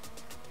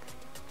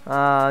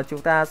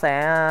 Chúng ta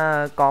sẽ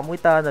có mũi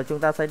tên rồi chúng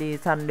ta sẽ đi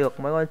săn được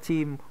mấy con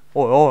chim.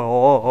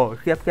 Ôi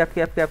khiếp.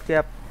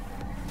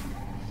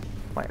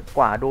 Mẹ,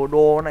 quả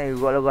Dodo này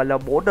gọi là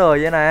bố đời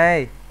như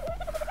này.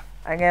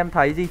 Anh em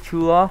thấy gì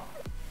chưa?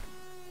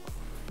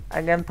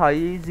 Anh em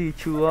thấy gì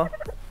chưa?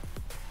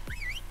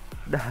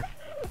 Đợt.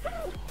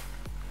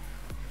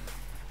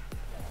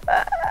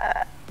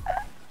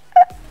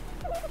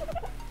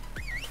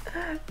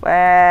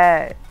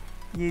 Bè,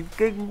 nhìn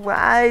kinh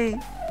vãi.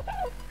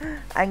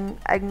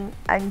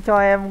 Anh cho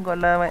em gọi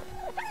là mẹ.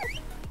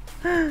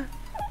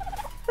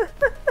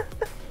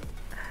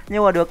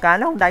 Nhưng mà được cái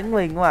nó không đánh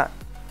mình không ạ?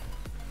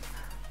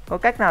 Có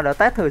cách nào để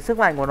test thử sức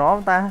mạnh của nó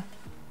không ta?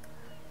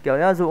 Kiểu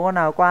như dụ con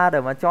nào qua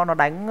để mà cho nó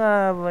đánh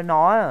với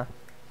nó.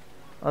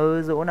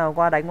 Dụ con nào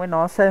qua đánh với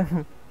nó xem.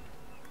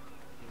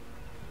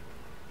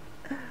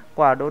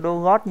 Quả Dodo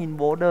gót nhìn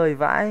bố đời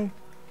vãi.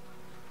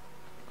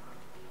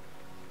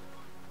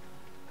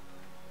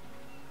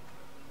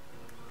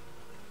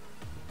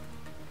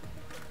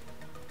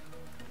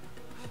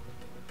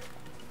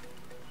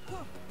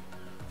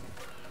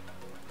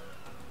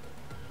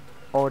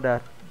 Đợt.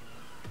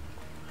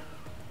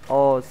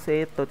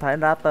 Shit, tôi thấy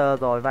Raptor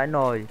rồi vãi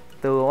nồi.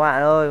 Từ các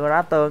bạn ơi, con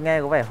Raptor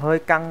nghe có vẻ hơi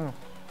căng,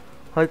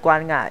 hơi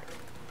quan ngại.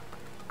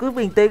 Cứ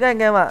bình tĩnh anh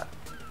em ạ.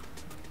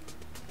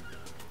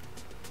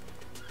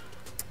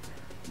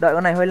 Đợi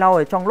con này hơi lâu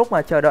rồi, trong lúc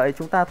mà chờ đợi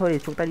chúng ta thôi thì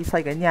chúng ta đi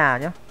xây cái nhà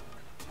nhé.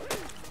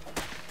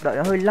 Đợi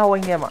nó hơi lâu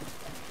anh em ạ.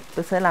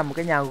 Tôi sẽ làm một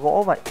cái nhà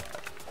gỗ vậy.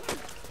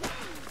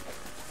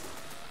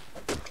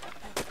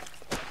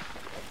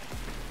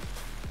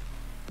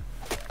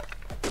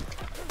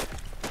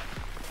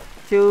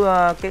 Chứ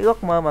cái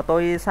ước mơ mà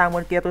tôi sang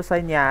bên kia tôi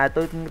xây nhà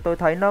tôi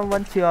thấy nó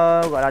vẫn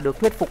chưa gọi là được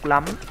thuyết phục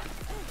lắm.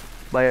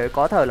 Bởi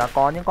có thể là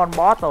có những con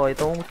boss rồi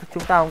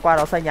chúng ta hôm qua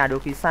nó xây nhà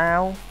được thì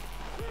sao?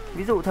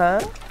 Ví dụ thế.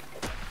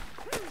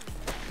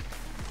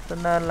 Cho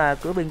nên là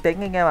cứ bình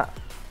tĩnh anh em ạ.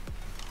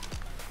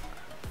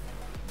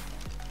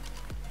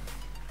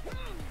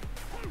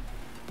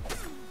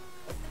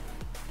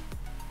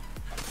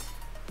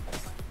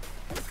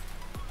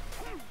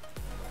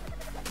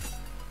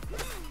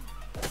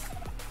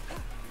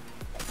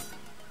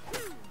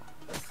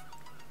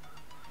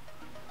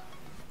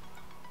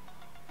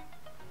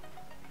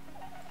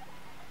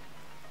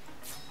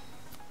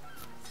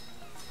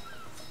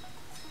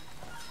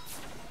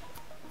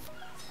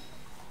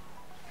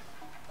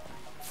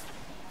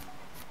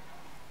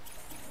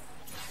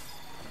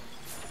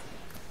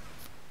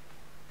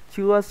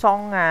 Chưa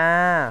xong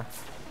à.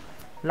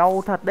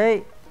 Lâu thật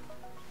đấy.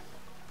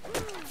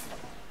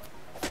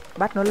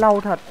 Bắt nó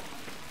lâu thật.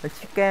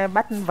 Chique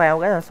bắt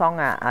vào cái là xong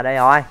à. À đây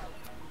rồi.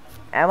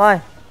 Em ơi,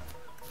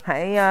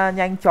 hãy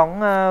nhanh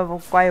chóng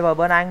quay vào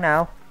bên anh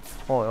nào.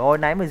 Ôi ôi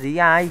nãy mà dí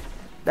ai.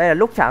 Đây là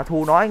lúc trả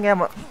thù nó anh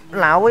em ạ.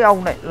 Láo với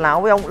ông này,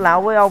 láo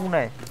với ông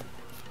này.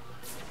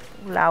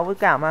 Láo với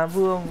cả ma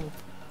vương.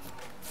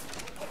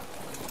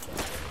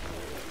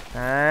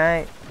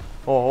 Đấy.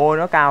 Ôi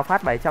nó cào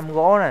phát 700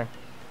 gỗ này.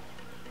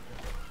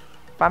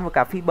 Phát một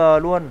cả fiber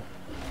luôn.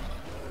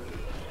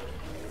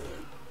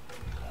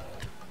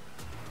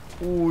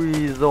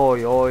 Ui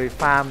rồi ôi,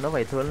 farm nó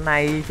phải thứ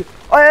này chứ.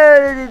 Ôi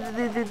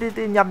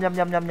nhầm.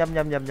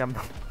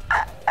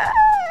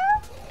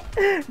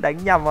 Đánh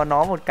nhầm vào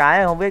nó một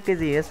cái không biết cái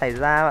gì nó xảy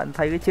ra. Bạn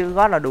thấy cái chữ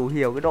gót là đủ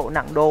hiểu cái độ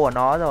nặng đô của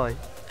nó rồi.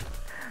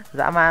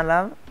 Dã man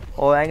lắm.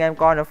 Ôi anh em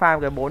coi nó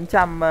farm cái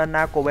 400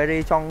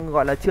 Nacoberry trong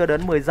gọi là chưa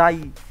đến 10 giây.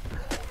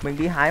 Mình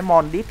đi hái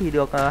mòn đít thì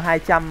được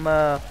 200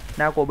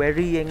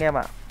 Nacoberry anh em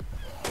ạ.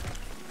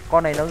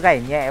 Con này nó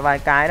gảy nhẹ vài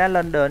cái đã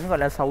lên đến gọi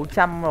là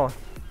 600 rồi.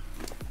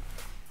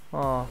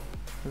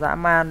 Dã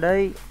man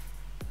đấy.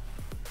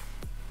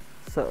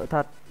 Sợ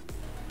thật.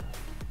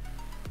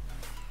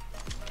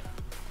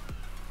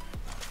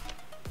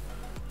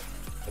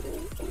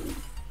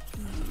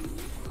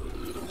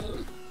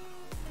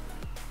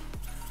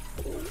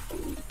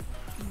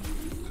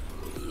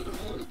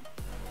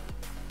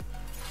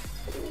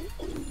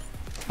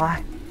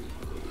 Ai.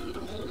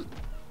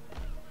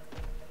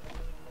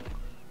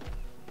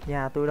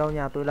 Nhà tôi đâu,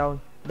 nhà tôi đâu?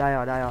 Đây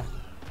rồi, đây rồi.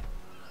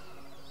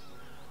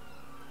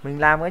 Mình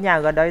làm cái nhà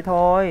gần đây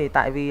thôi,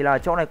 tại vì là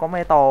chỗ này có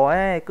metal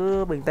ấy,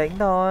 cứ bình tĩnh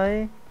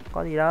thôi,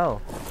 có gì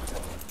đâu.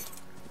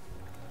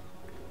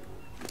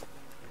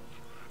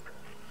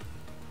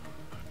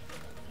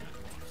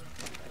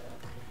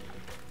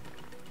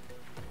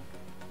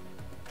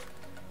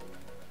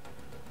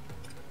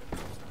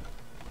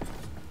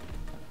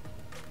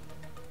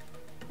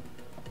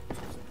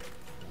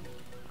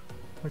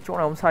 Chỗ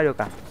này không xây được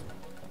cả.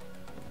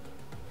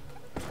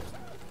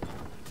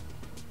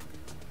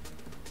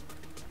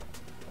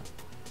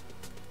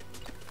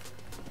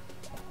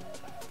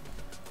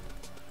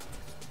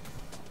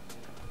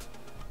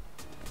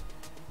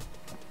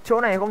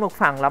 Chỗ này không được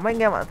phẳng lắm anh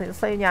em ạ, thì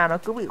xây nhà nó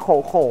cứ bị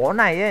khổ khổ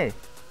này ấy.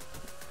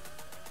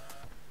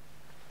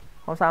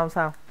 Không sao, không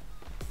sao.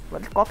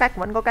 Vẫn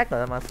có cách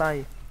để mà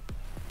xây.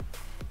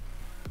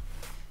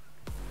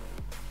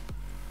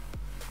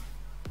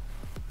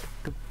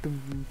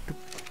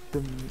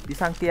 Đi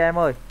sang kia em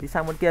ơi, đi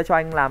sang bên kia cho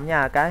anh làm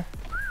nhà cái.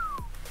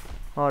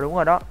 Đúng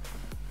rồi đó.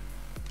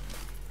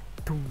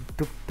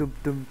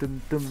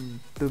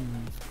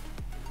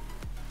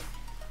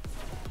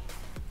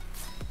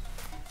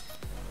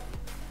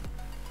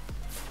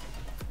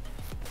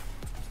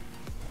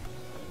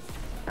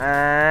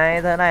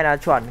 Thế này là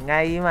chuẩn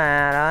ngay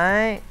mà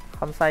đấy.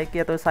 Không xây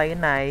kia tôi xây cái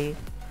này.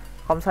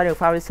 Không xây được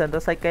foundation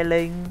tôi xây cây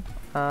linh.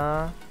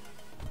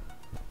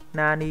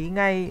 Ní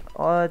ngay.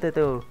 Ôi từ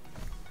từ.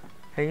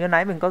 Hình như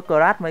nãy mình có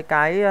crash mấy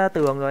cái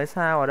tường rồi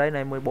sao? Ở đây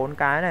này 14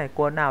 cái này,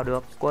 quân nào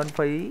được, quân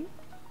phí.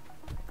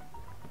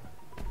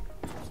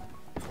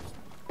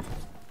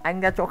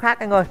 Anh ra chỗ khác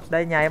anh ơi,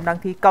 đây nhà em đang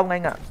thi công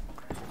anh ạ.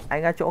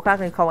 Anh ra chỗ khác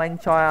nên không anh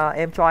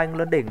cho anh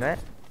lên đỉnh đấy.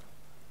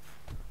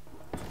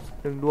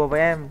 Đừng đùa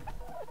với em.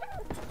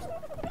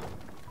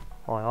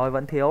 Ôi ôi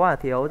vẫn thiếu à,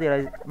 thiếu thì là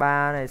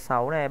 3 này,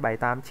 6 này, 7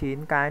 8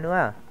 9 cái nữa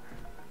à.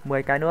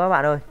 10 cái nữa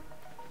bạn ơi.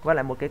 Với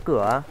lại một cái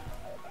cửa.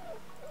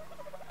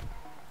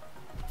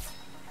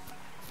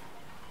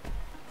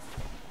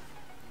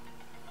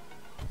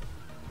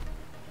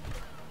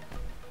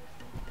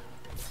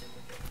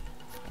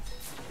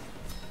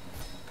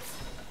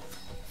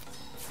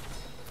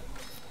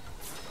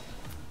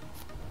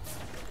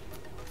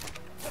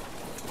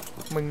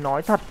 Mình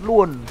nói thật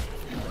luôn.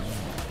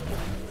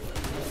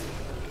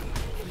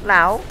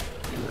 Láo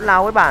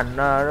cái bản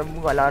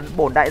gọi là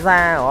bổn đại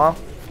gia hiểu không?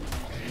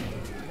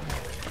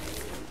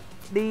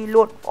 Đi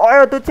luôn.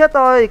 Ôi tôi chết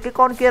rồi. Cái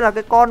con kia là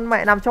cái con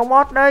mẹ nằm trong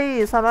mod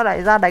đây. Sao nó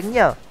lại ra đánh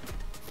nhở?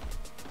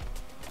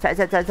 Chạy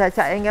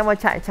anh em ơi,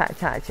 chạy.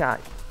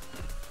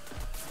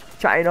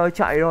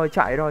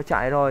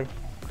 Chạy rồi.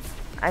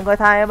 Anh ơi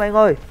tha em anh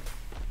ơi.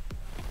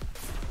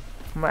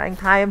 Mà anh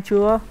tha em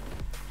chưa?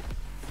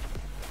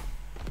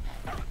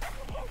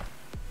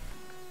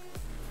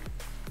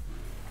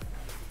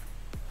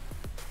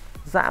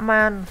 Dã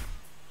man.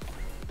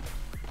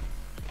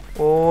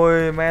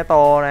 Ôi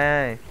metal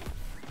này.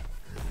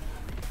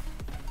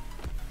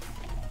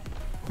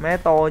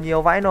 Metal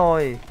nhiều vãi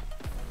nồi.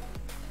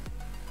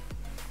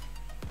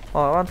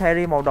 Con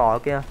Theri màu đỏ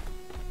kìa.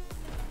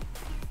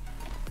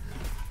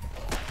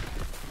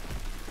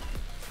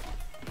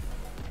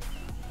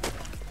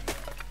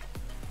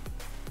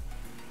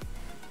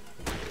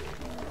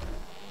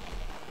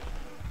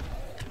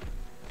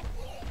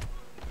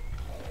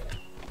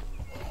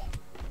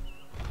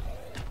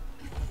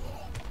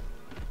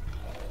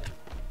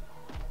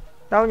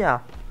 Đâu nhỉ?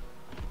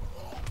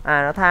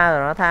 Nó tha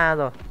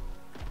rồi,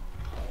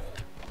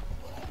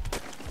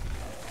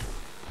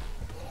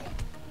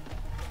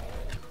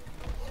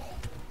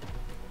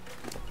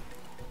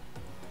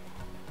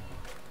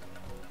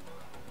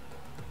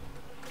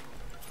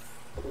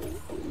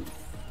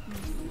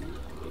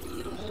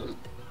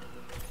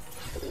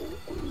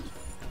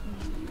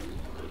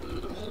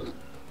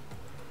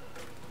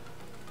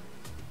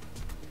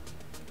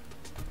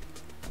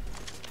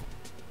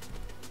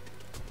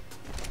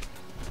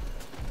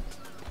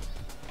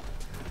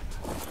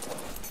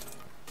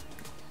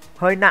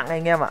 hơi nặng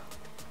anh em ạ.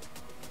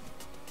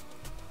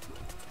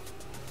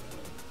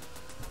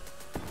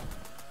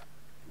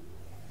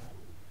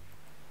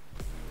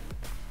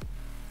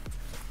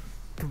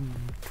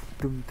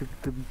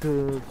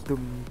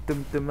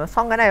 Nó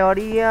xong cái này rồi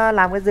đi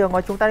làm cái giường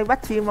rồi chúng ta đi bắt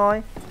chim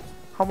thôi.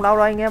 Không đâu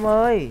đâu anh em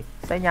ơi.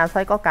 Xây nhà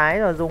xây có cái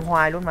rồi dùng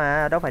hoài luôn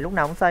mà, đâu phải lúc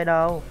nào cũng xây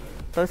đâu.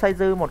 Tôi xây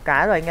dư một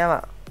cái rồi anh em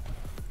ạ.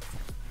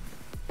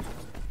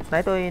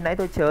 Nãy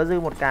tôi chớ dư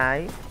một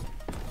cái.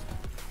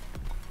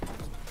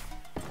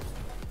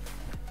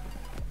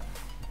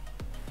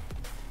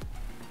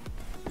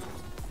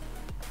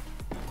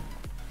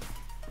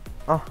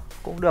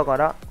 Cũng được rồi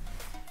đó.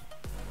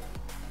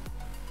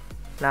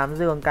 Làm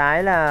giường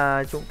cái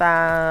là chúng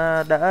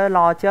ta đỡ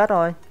lo chết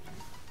thôi.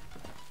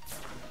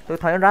 Tôi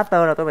thấy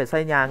Raptor là tôi phải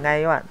xây nhà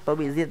ngay các bạn.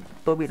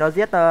 Tôi bị nó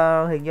giết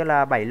hình như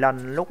là 7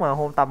 lần lúc mà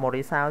hôm tập 1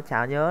 hay sao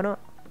chả nhớ nữa.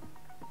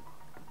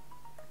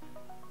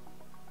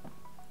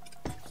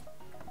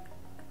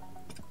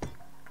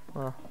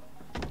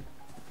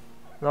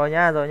 Rồi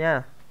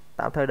nha.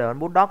 Tạm thời để con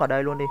bulldog ở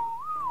đây luôn đi.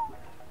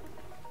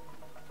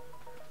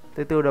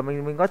 Từ từ để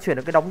mình có chuyển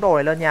được cái đống đồ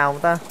này lên nhà không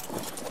ta?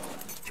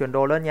 Chuyển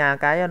đồ lên nhà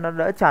cái nó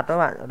đỡ chặt các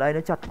bạn. Ở đây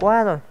nó chặt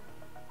quá rồi.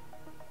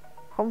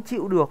 Không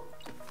chịu được.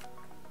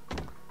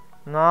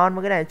 Ngon,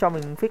 mấy cái này cho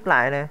mình fix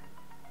lại này.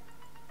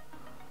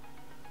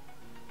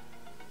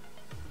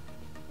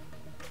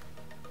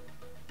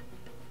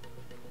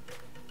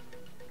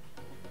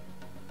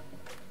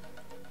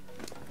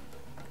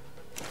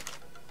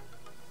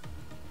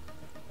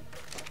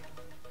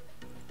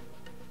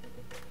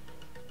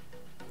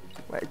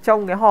 Vậy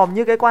trông cái hòm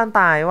như cái quan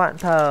tài các bạn.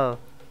 Thờ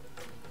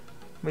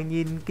mình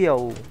nhìn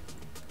kiểu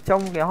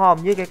trông cái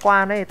hòm như cái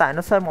quan ấy. Tại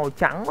nó sơn màu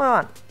trắng các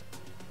bạn.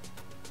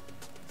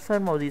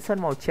 Sơn màu gì?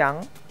 Sơn màu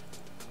trắng.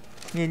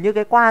 Nhìn như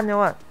cái quan nha các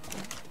bạn.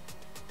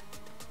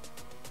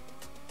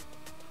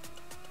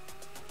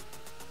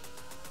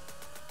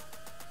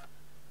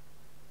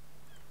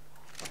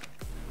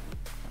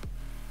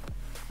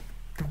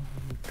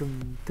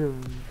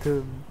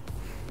 Tum.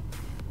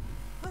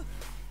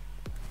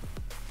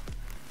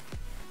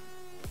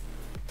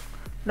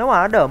 Nếu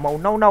mà nó đỡ màu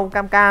nâu nâu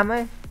cam cam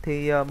ấy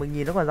thì mình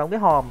nhìn nó còn giống cái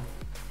hòm.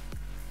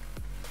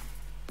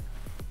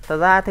 Thật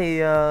ra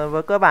thì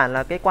với cơ bản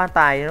là cái quan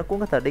tài nó cũng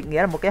có thể định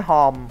nghĩa là một cái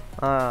hòm.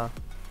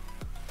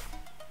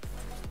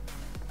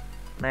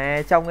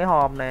 Nè, trong cái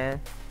hòm này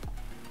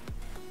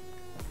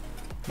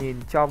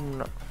nhìn trong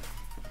nó...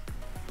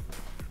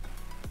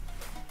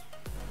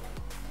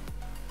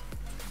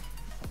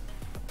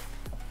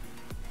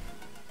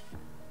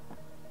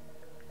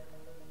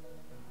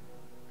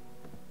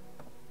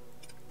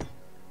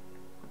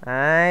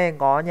 Đấy,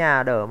 có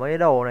nhà đỡ mấy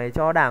đồ này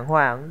cho đàng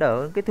hoàng.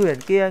 Đỡ cái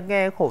thuyền kia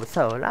nghe khổ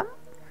sở lắm.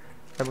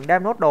 Rồi mình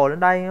đem nốt đồ lên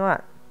đây các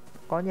bạn.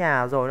 Có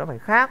nhà rồi nó phải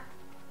khác.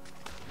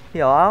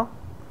 Hiểu không?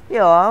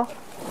 Hiểu không?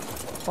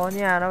 Có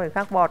nhà nó phải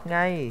khác bọt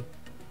ngay.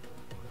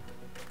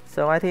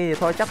 Sờ ai thì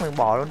thôi chắc mình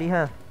bỏ luôn đi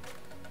ha.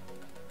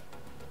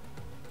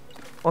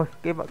 Ôi,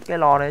 cái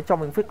lò này cho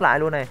mình fix lại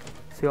luôn này.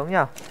 Sướng nhỉ?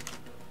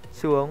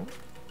 Sướng.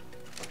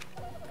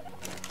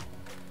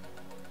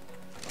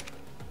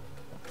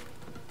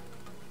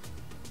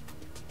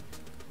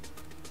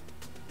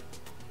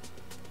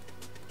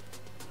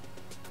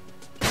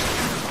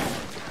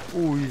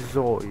 Ui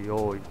rồi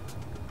ôi.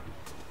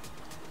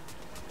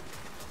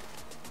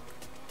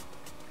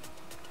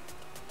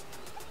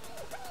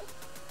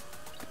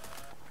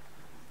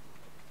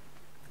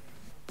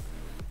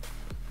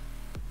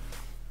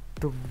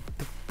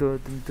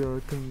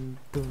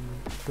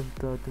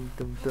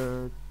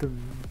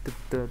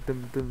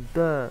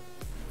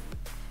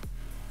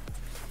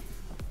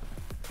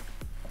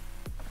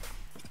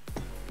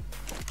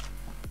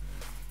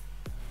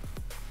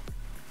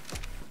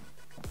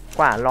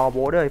 Quả lò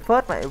bố đời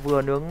phớt vậy.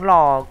 Vừa nướng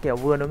lò kiểu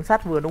vừa nướng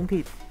sắt vừa nướng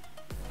thịt.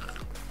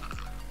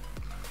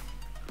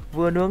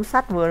 Vừa nướng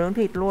sắt vừa nướng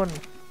thịt luôn.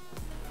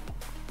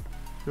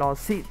 Lò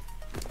xịn.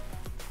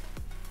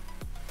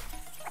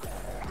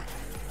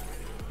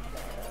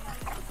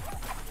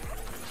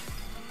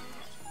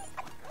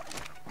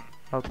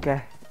 Ok.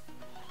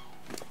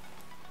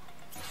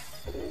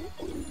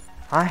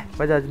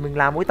 Bây giờ mình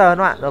làm mũi tên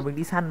các bạn. Rồi mình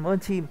đi săn mấy con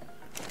chim.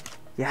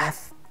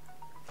 Yes.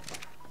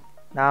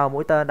 Đâu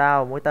mũi tên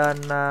đâu. Mũi tên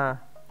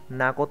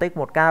narcotic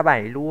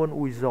 1k7 luôn.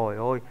 Ui rồi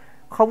ôi.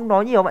 Không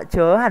nói nhiều bạn,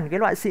 chớ hẳn cái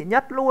loại xịn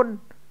nhất luôn.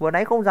 Vừa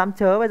nãy không dám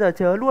chớ, bây giờ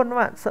chớ luôn các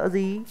bạn. Sợ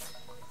gì.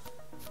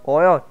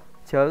 Ôi ôi.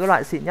 Chớ cái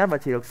loại xịn nhất mà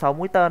chỉ được 6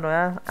 mũi tên thôi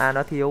á. À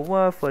nó thiếu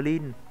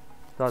flin.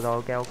 Rồi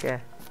ok.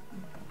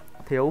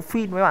 Thiếu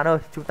phin mấy bạn ơi.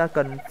 Chúng ta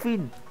cần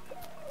phin.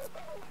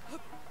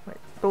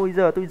 Tôi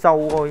giờ tôi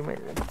giàu rồi. Mẹ,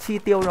 chi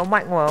tiêu nó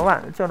mạnh mà các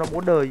bạn. Cho nó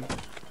bố đời.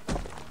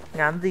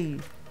 Ngán gì.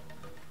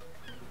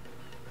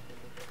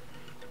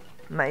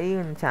 Nãy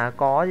chả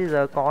có chứ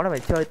giờ có là phải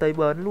chơi tới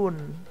bớn luôn.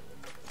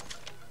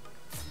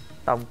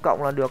 Tổng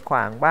cộng là được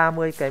khoảng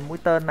 30 cái mũi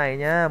tên này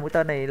nhá. Mũi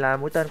tên này là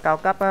mũi tên cao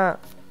cấp á.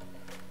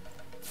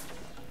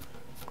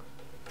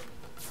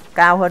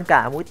 Cao hơn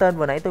cả mũi tên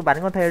vừa nãy tôi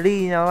bắn con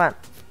Theri nha các bạn.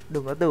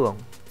 Đừng có tưởng.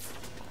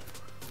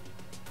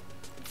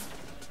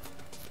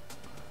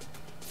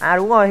 À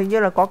đúng rồi, hình như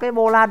là có cái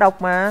bola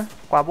độc mà.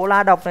 Quả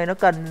bola độc này nó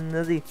cần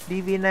gì?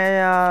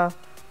 Divine...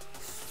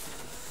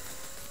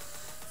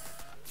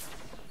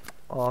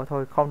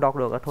 thôi không đọc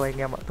được. Thôi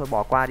anh em ạ, thôi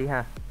bỏ qua đi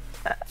ha.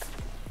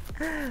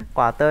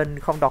 Quả tên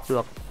không đọc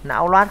được.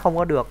 Não loát không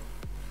có được.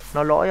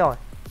 Nó lỗi rồi.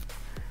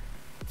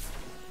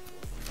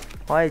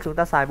 Thôi chúng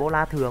ta xài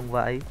bola thường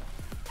vậy.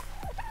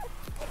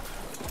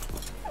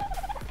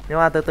 Nhưng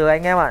mà từ từ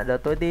anh em ạ. Để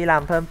tôi đi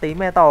làm thêm tí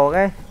metal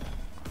cái.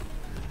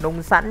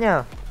 Nung sẵn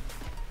nhá.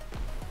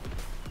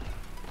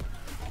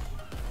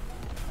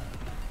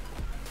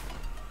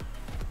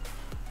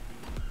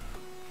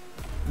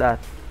 Đợt.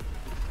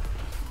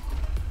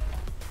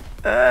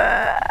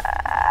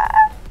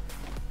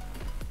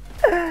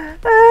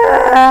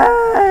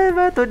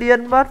 Mà tôi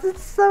điên mất.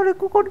 Sao lại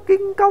có con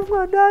kinh công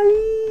ở đây.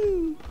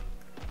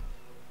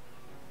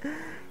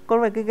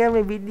 Con mày cái game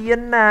này bị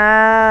điên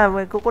à.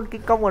 Mày có con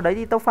kinh công ở đấy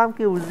thì tao farm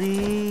kiểu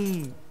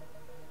gì.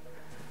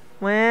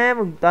 Mẹ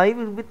nghe mình thấy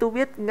tôi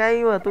biết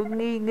ngay mà, tôi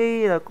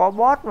nghi là có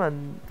boss mà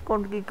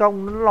con kỳ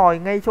công nó lòi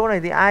ngay chỗ này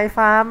thì ai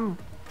farm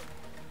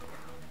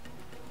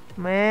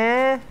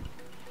mẹ.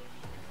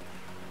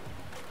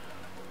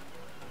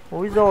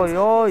 Ôi rồi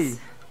ôi,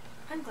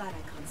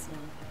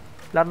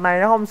 lần này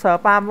nó không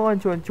spam với con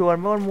chuồn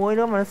chuồn với con muỗi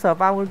nữa mà nó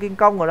spam con kinh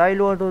công ở đây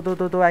luôn.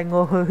 Tôi anh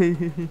ơi.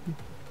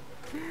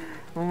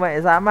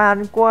 Mẹ dã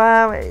man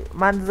quá, mẹ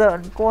man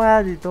rợn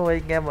quá thì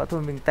thôi anh em ạ,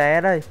 thôi mình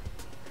té đây.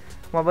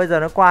 Mà bây giờ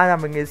nó qua là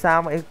mình nghĩ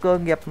sao, mẹ cơ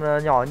nghiệp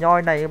nhỏ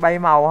nhoi này bay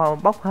màu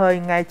bốc hơi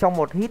ngay trong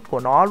một hit của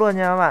nó luôn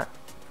nha các bạn.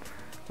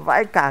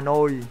 Vãi cả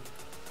nồi.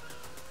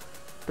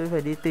 Tôi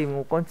phải đi tìm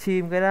một con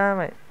chim cái đã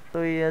mẹ.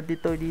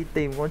 Tôi đi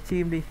tìm con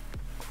chim đi.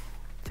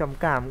 Trầm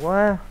cảm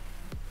quá.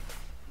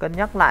 Cân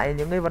nhắc lại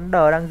những cái vấn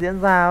đề đang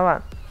diễn ra các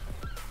bạn.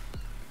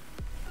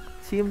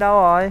 Chim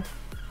đâu rồi?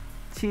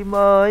 Chim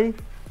ơi.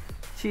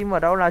 Chim ở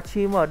đâu là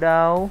chim ở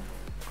đâu?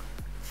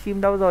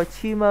 Chim đâu rồi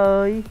chim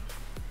ơi?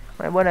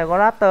 Mẹ bên này có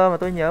raptor mà,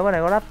 tôi nhớ bên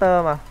này có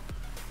raptor mà.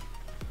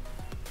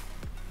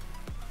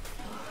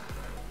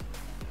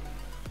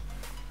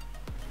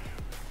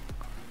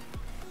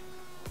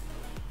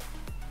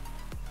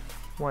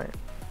 Mẹ.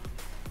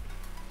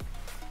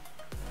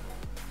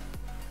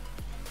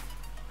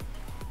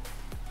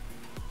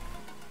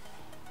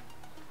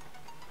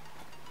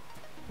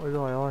 Ôi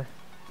rồi ôi.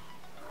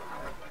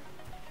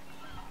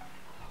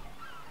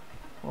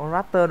 Con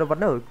raptor nó vẫn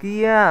ở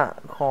kia.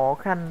 Khó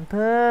khăn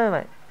thế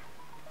mày.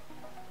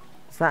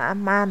 Dã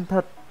man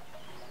thật.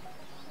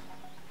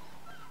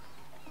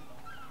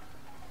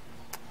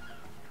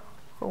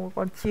 Không có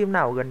con chim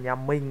nào gần nhà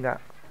mình cả.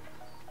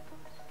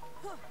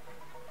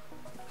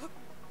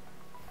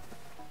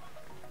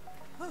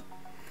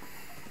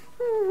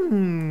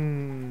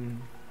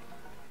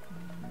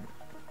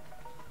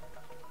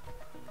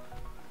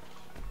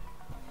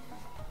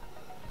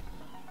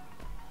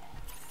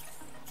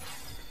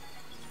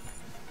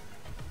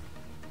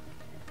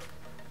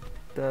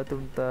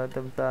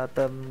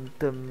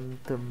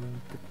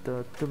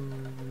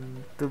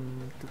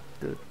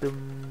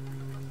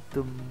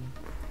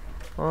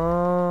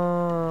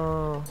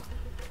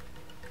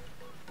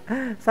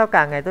 Sao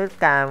càng ngày tôi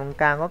càng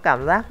có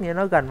cảm giác như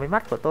nó gần với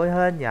mắt của tôi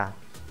hơn nhỉ?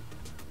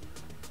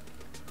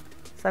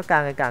 Sao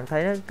càng ngày càng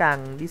thấy nó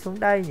càng đi xuống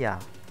đây nhỉ?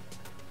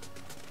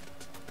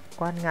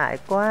 Quan ngại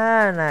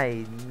quá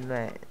này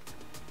mẹ.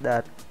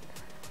 Đợt.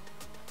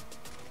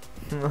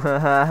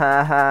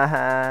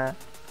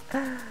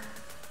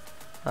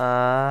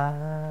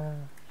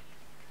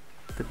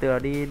 Từ từ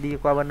đi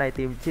qua bên này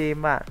tìm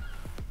chim ạ.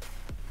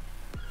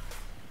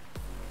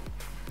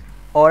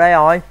 Ồ đây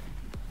rồi.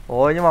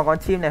 Ôi nhưng mà con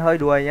chim này hơi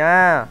đuổi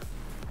nhá.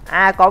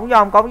 À có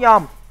nhòm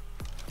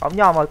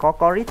rồi,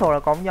 có ritual là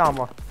có nhòm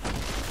rồi.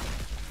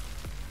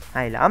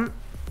 Hay lắm.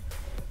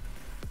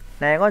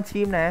 Nè con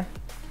chim nè.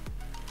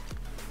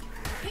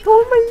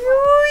 Thôi mày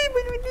ơi,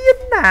 mày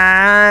điên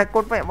à.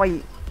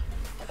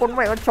 Con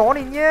mẹ con chó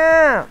này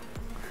nhá.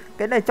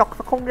 Cái này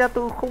chọc không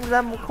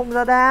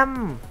ra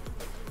đam.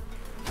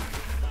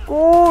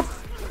 Cút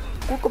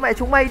con mẹ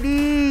chúng mày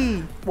đi.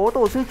 Bố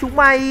tổ sư chúng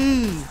mày.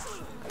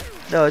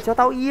 Đỡ cho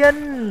tao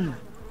yên.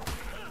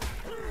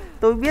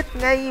 Tôi biết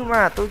ngay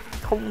mà, tôi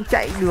không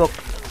chạy được.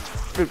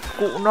 Được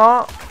cụ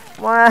nó.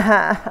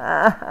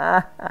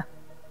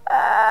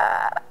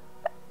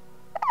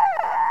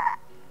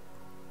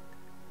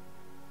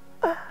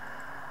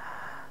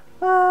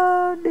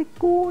 Địch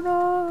cu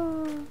nó.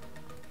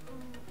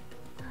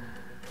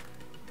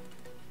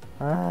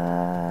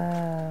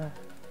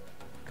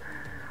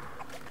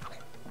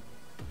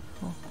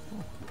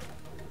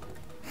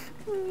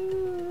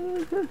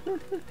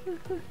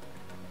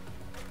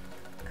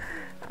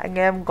 Anh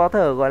em có thể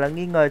gọi là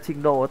nghi ngờ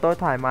trình độ của tôi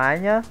thoải mái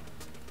nhá.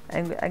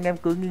 Anh em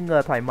cứ nghi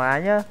ngờ thoải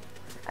mái nhá.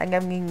 Anh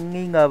em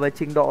nghi ngờ về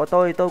trình độ của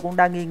tôi cũng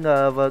đang nghi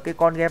ngờ về cái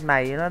con game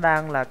này. Nó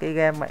đang là cái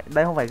game,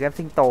 đây không phải game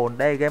sinh tồn,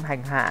 đây là game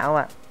hành hạ các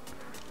bạn.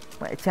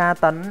 Mẹ tra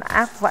tấn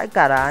ác vãi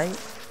cả đấy.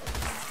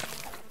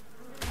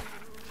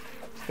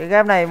 Cái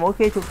game này mỗi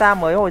khi chúng ta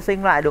mới hồi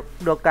sinh lại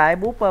được cái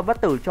búp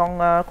bất tử trong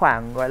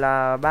khoảng gọi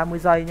là 30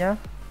 giây nhá.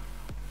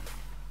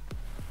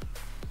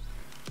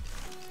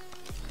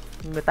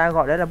 Người ta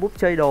gọi đấy là búp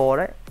chơi đồ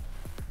đấy.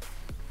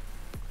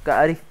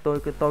 Kệ đi,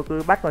 tôi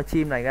cứ bắt con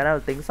chim này cái đó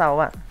tính sau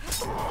các bạn.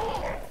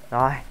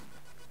 Rồi.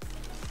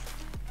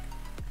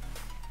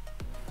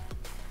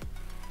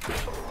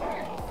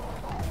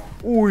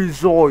 Ui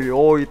rồi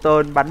ôi,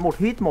 tơn bắn một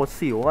hit một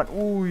xỉu bạn.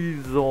 Ui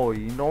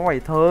rồi, nó phải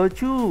thơ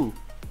chứ.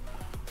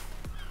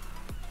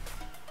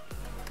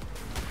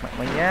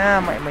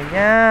 Mạnh mày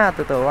nhá,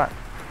 từ từ bạn.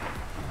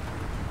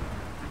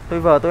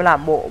 Tôi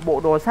làm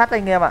bộ đồ sắt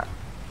anh em ạ.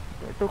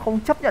 Tôi không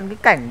chấp nhận cái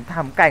cảnh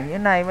thảm cảnh như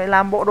này. Mày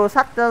làm bộ đồ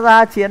sắt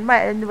ra chiến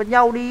mẹ với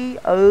nhau đi.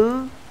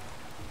 Ừ.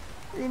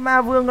 Thì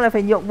ma vương lại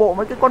phải nhượng bộ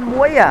mấy cái con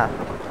muỗi à?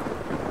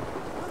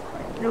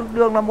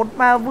 Đường là một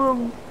ma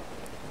vương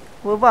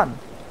vớ vẩn.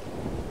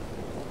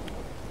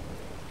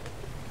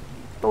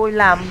 Tôi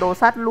làm đồ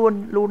sắt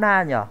luôn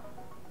Luna nhở.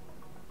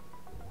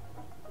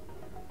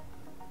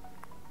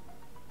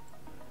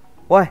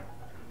 Ôi,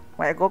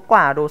 mẹ có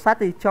quả đồ sắt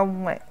thì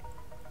trông mẹ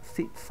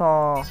xịn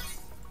sò.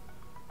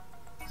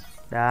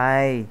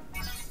 Đây.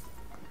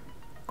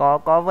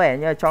 Có vẻ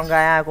như là trong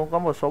Gaia cũng có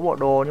một số bộ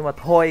đồ, nhưng mà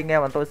thôi anh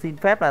em, mà tôi xin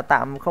phép là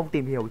tạm không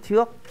tìm hiểu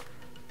trước.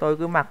 Tôi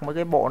cứ mặc mấy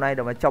cái bộ này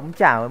để mà chống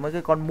trả với mấy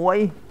cái con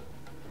muỗi.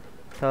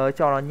 Thôi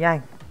cho nó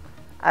nhanh.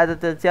 À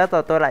tôi chết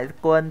rồi, tôi lại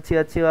quên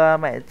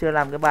mẹ chưa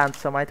làm cái bàn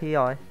Smite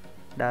rồi.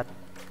 Đợt.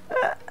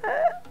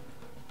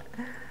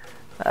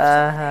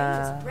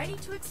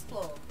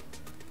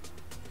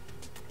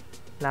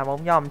 Làm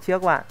ống nhòm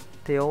trước bạn.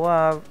 Thiếu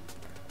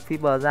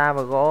fiber da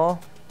và gỗ.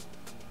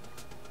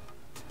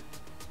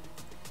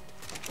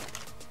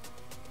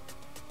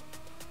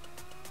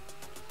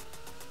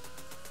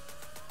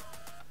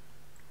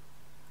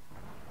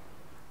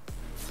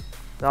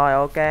 Rồi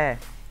ok.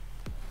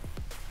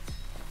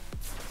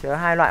 Chứa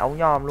 2 loại ống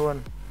nhòm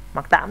luôn.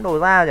 Mặc tạm đồ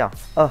ra nhở.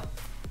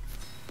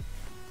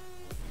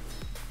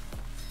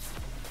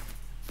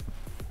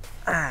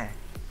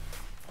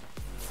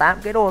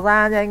 Tạm cái đồ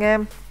ra nha anh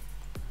em.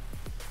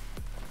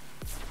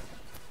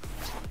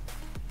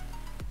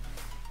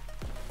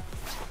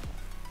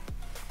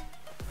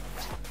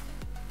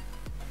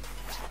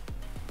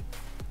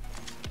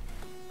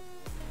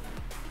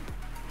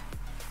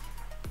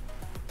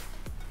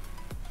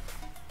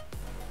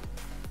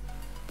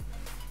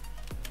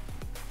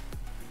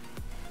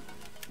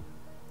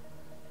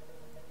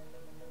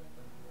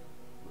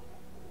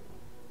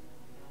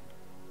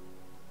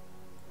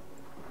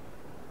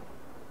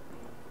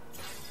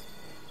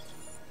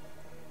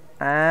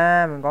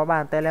 À, mình có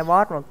bàn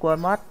teleport mà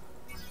quên mất.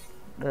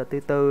 Để từ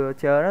từ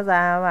chờ nó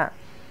ra các bạn.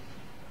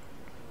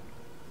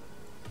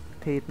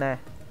 Thịt này.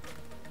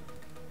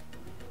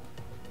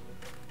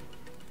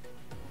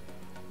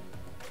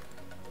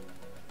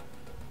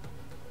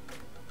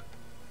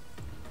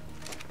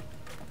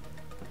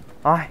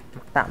 Rồi,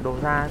 tạm đồ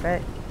ra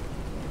cái.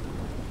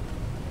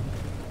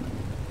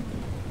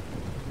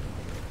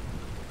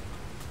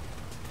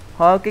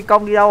 Thôi, cái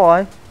công đi đâu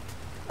rồi?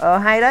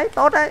 Hay đấy,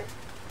 tốt đấy.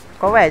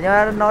 Có vẻ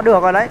như nó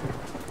được rồi đấy.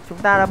 Chúng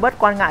ta đã bớt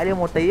quan ngại đi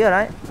một tí rồi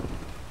đấy.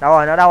 Đâu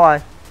rồi, nó đâu rồi?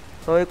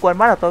 Tôi quên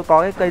mất là tôi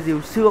có cái cây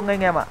rìu xương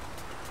anh em ạ.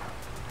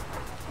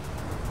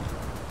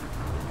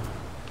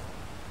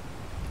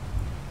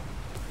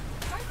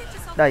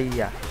 Đây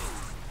à.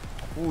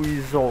 Ui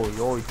rồi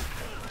ôi.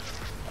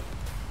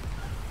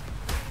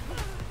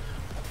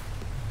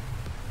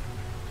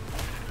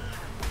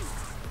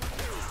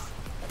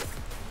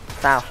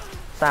 Sao?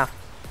 Sao?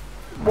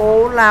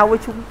 Bố lao với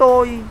chúng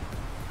tôi.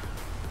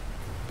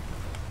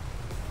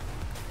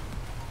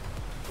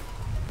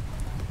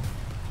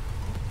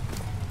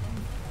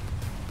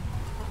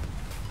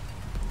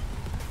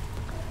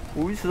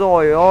 Úi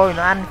rồi ôi,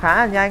 nó ăn khá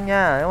là nhanh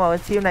nha. Nhưng mà con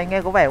chim này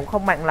nghe có vẻ cũng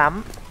không mạnh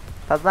lắm.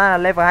 Thật ra là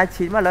level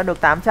 29 mà lên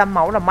được 800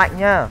 máu là mạnh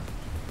nha.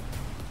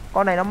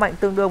 Con này nó mạnh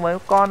tương đương với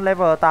con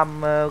level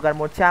tầm gần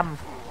 100.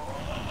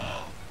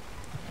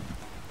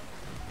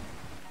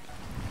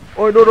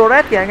 Ôi Dodo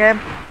red kìa anh em.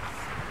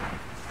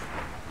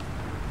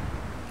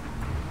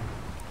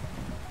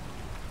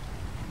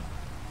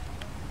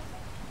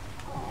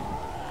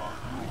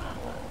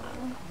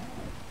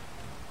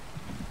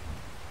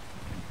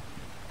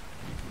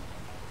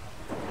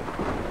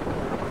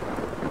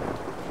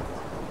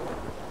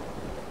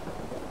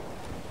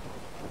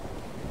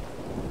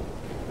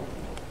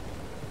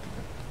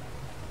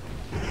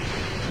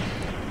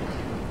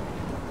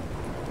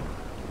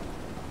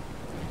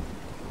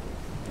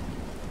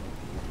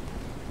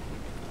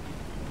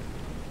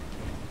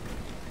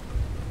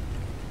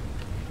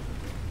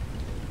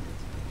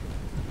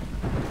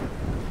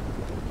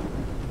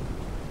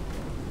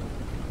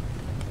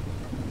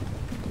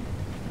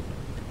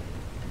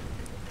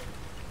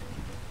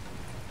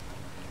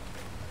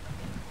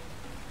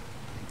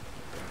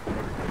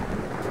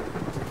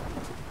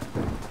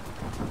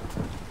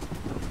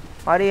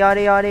 Ôi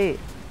đi.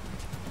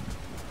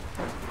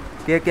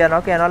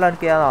 Kìa nó lên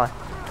kia rồi.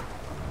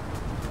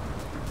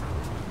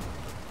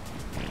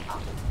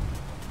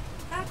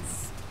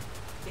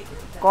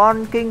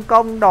 Con kinh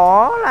công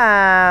đó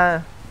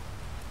là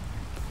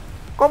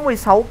có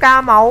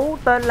 16k máu,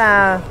 tên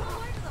là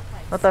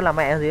nó tên là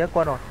mẹ gì á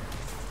quân rồi.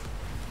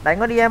 Đánh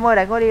nó đi em ơi,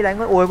 đánh nó đi.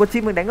 Ui con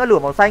chim mình đánh nó lửa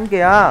màu xanh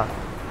kìa.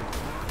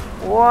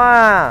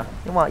 Wow,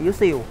 nhưng mà yếu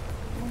xỉu.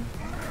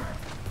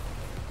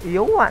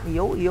 Yếu bạn,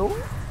 yếu.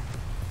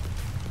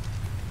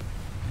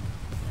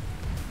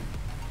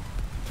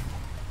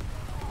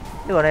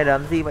 Cái này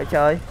làm gì vậy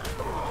trời?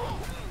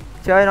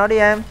 Chơi nó đi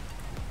em.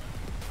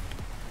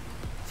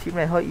 Chim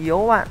này hơi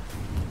yếu bạn.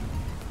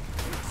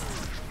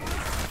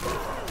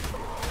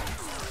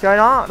 Chơi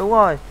nó, đúng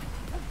rồi.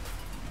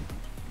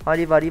 Thôi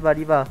đi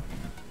vào.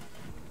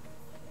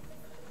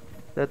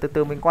 Rồi từ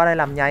từ mình qua đây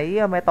làm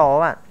nháy metal các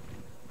bạn.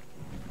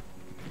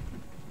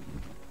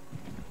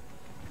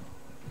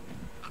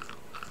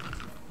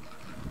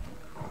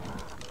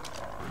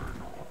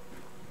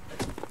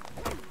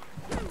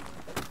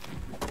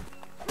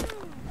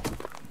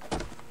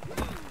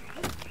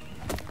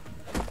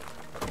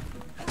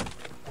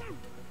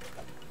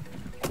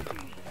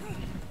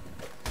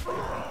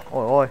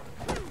 Ôi ôi.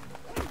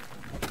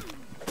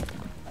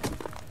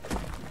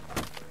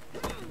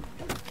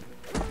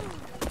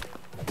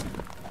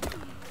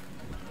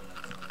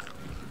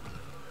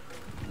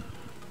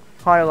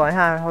 Thôi được rồi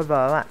ha, thôi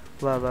vờ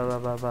các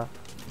bạn.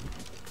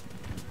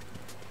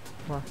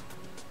 Vờ.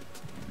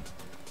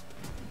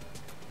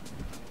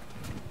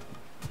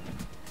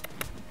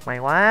 May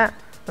quá.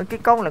 Cái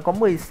công lại có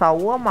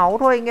 16 máu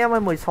thôi anh em ơi,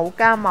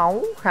 16k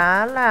máu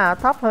khá là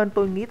thấp hơn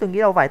tôi nghĩ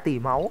đâu vài tỷ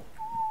máu.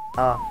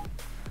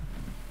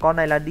 Con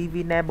này là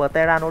Divine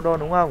Pteranodon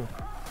đúng không?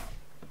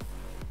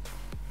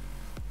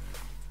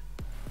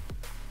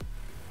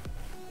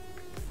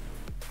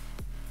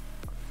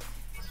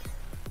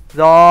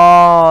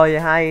 Rồi,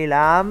 hay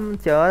lắm.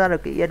 Chớ ra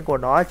được cái yên của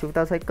nó, chúng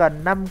ta sẽ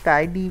cần 5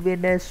 cái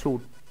Divine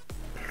sụt.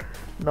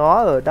 Nó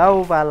ở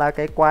đâu và là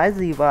cái quái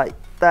gì vậy?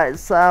 Tại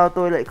sao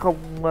tôi lại không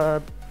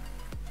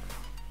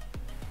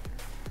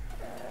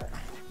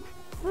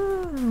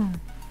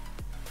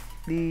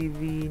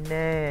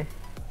Divine.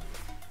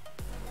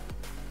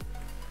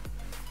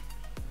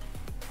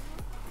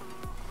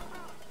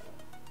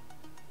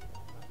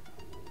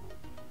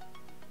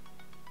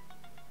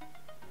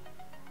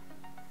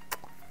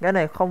 Cái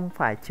này không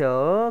phải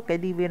chớ. Cái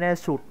Divine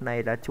sụt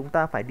này là chúng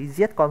ta phải đi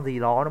giết con gì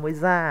đó nó mới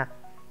ra.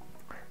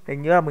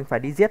 Hình như là mình phải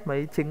đi giết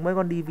chính mấy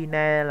con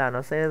Divine là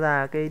nó sẽ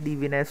ra cái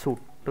Divine sụt.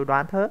 Tôi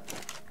đoán thế.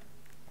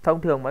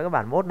 Thông thường mấy cái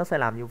bản mốt nó sẽ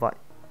làm như vậy.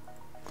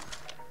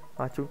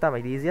 Chúng ta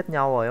phải đi giết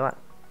nhau rồi các bạn.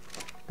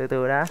 Từ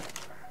từ đã.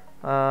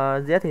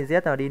 Giết thì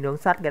giết rồi, đi nướng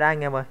sắt cái đã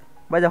anh em ơi.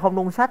 Bây giờ không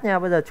nung sắt nha.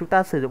 Bây giờ chúng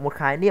ta sử dụng một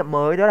khái niệm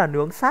mới, đó là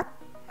nướng sắt.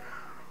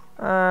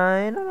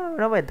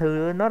 Nó phải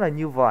thứ nó là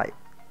như vậy.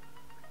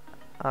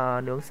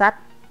 Nướng sắt.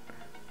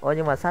 Ủa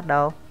nhưng mà sắt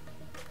đâu?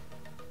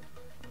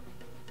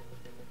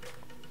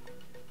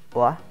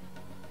 Ủa?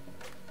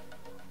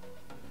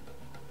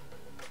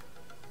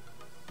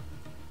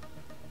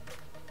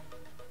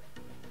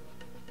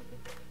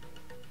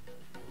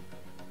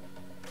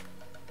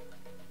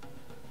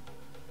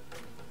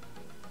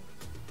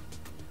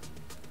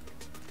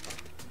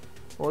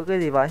 Ủa cái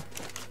gì vậy?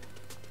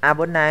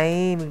 Bên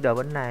này, mình đợi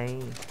bên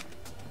này.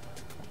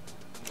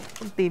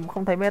 Không tìm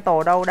không thấy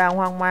metal đâu, đang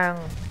hoang mang.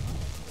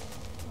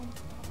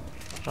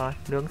 Rồi,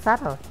 nướng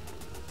sắt rồi.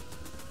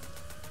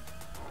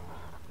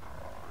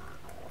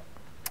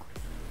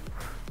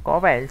 Có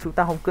vẻ chúng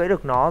ta không cưỡi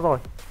được nó rồi.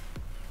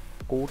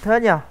 Cú thế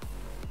nhờ.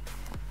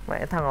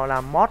 Mẹ thằng nó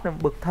làm mod nên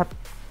bực thật.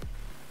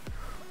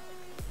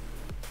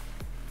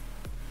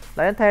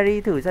 Lấy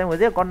Theri thử xem có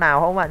giết con nào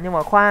không bạn. Nhưng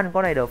mà khoan,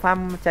 con này đỡ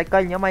farm trái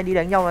cây nhá. May đi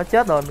đánh nhau nó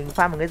chết rồi, mình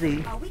farm bằng cái gì?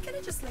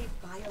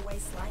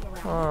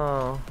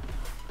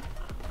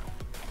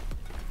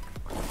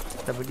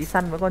 Để mình đi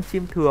săn với con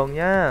chim thường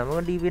nhá. Mấy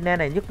con Divine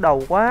này nhức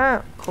đầu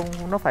quá. Không,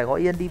 nó phải có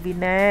yên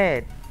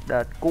Divine.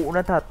 Đợt cụ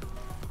nó thật.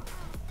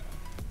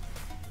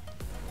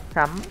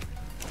 Khắm.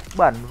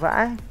 Bẩn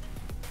vãi.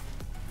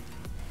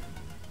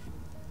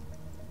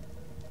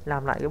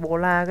 Làm lại cái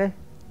bola cái.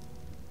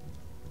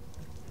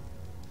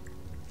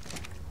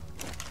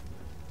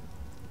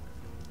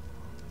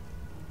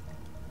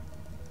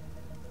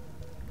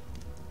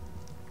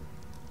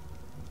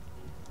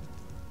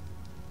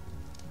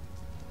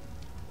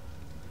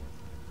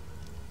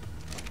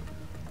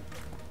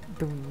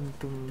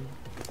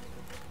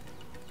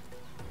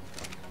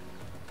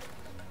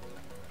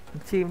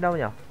 Chim đâu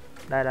nhỉ?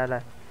 Đây.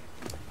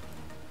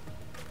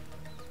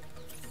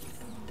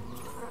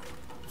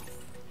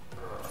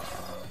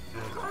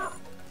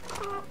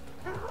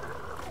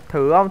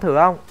 Thử không?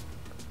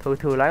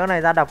 Thử lấy con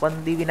này ra đọc con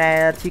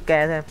Divine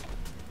Chique xem.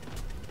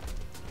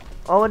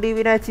 Con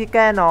Divine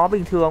Chique nó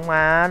bình thường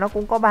mà, nó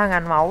cũng có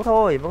 3000 máu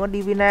thôi. Với con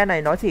Divine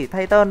này nó chỉ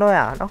thay tên thôi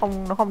à?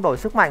 Nó không đổi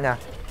sức mạnh à?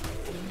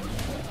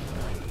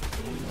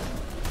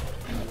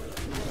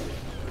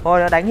 Thôi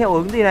nó đánh hiệu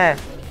ứng gì này?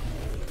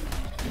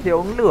 Hiệu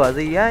ứng lửa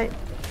gì ấy?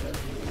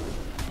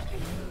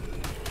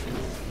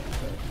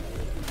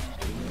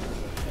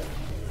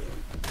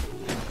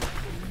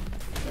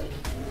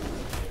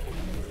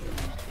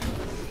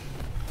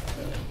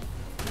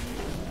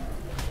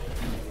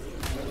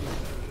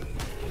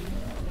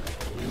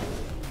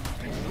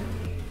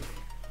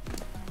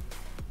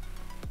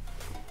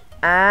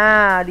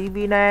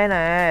 Divine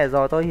này,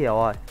 rồi tôi hiểu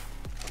rồi.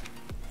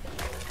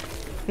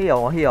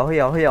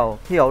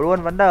 Hiểu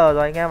luôn vấn đề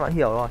rồi anh em ạ,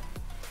 hiểu rồi.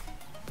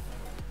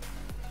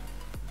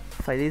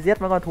 Phải đi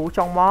giết mấy con thú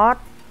trong mod.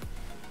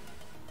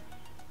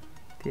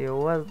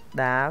 Thiếu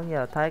đá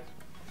nhờ thách.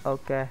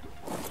 Ok.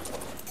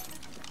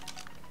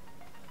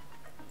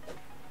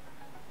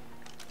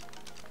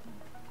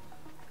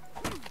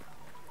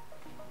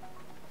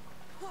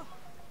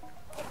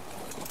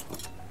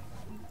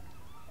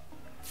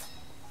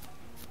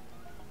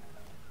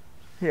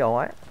 Hiểu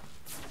ấy.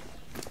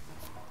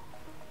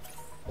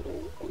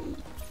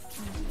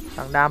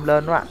 Tăng đam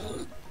lên các bạn.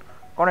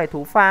 Con này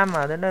thú farm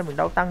mà, thế nên mình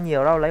đâu tăng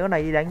nhiều đâu. Lấy con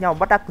này đi đánh nhau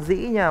bất đắc dĩ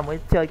nha, mới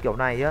chơi kiểu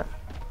này á.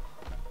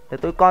 Để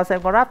tôi coi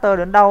xem con raptor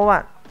đến đâu các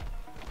bạn.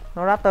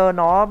 Nó raptor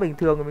nó bình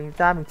thường thì mình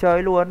ra mình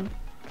chơi luôn.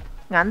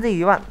 Ngán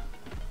gì các bạn.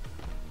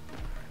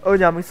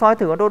 Nhờ mình soi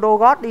thử con Dodo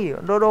God đi.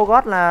 Dodo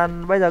God là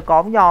bây giờ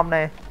có nhòm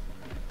này.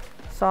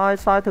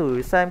 Soi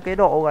thử xem cái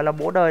độ gọi là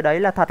bố đời đấy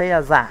là thật hay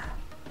là giả.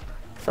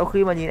 Sau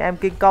khi mà nhìn em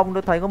kinh công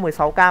tôi thấy có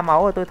 16k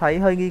máu rồi, tôi thấy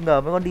hơi nghi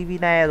ngờ với con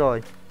Divine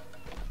rồi.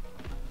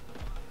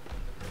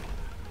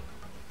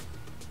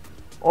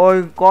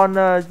 Ôi con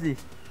gì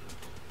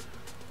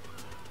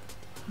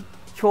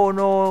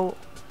Chono.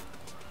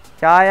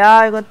 Trời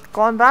ơi,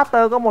 con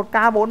Raptor có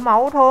 1k 4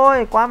 máu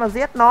thôi, qua mà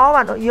giết nó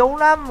mà nó yếu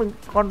lắm.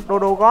 Con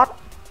Dodo God.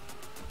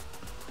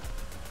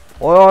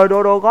 Ôi ôi,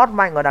 Dodo God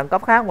mạnh ở đẳng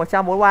cấp khác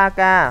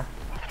 143k.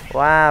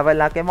 Wow, vậy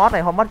là cái mod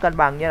này không mất cân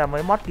bằng như là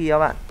mấy mod kia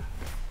bạn.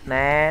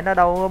 Nè, nó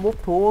đâu có búp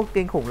thú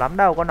kinh khủng lắm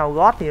đâu, con nào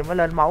God thì mới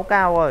lên máu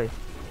cao rồi.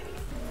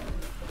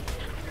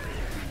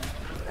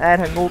 Ê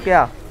thằng ngu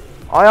kia.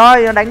 Ôi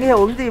ôi, nó đánh cái hiệu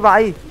ứng gì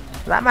vậy?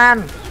 Dã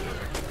man.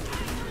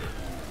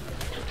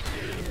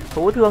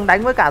 Thú thường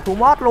đánh với cả thú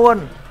mod luôn.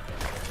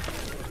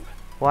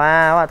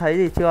 Wow, các bạn thấy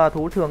gì chưa?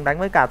 Thú thường đánh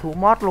với cả thú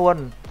mod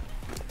luôn.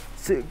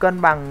 Sự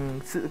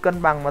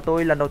cân bằng mà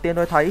tôi lần đầu tiên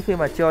tôi thấy khi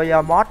mà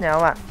chơi mod nha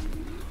các bạn.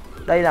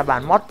 Đây là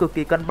bản mod cực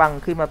kỳ cân bằng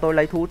khi mà tôi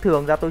lấy thú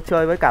thường ra tôi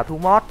chơi với cả thú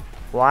mod.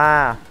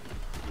 Wow.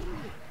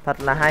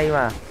 Thật là hay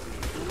mà.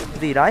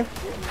 Gì đấy?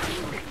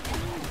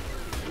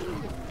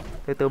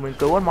 Từ từ mình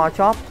cứu con mod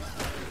chop.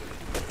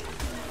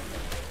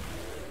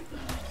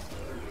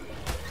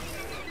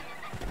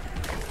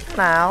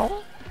 Nào.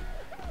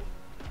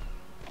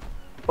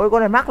 Ôi con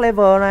này max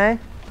level này.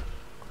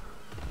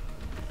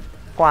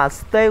 Quả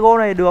stego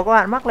này được các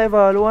bạn, max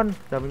level luôn.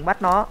 Giờ mình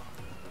bắt nó.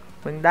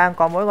 Mình đang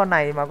có mỗi con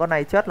này mà con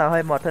này chết là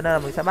hơi mệt, thế nên là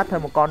mình sẽ bắt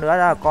thêm một con nữa, đó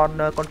là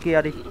con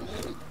kia đi.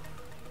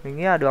 Mình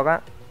nghĩ là được á.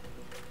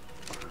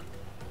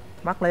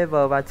 Max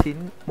level và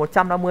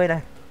 150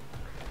 này.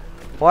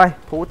 Ôi,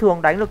 thú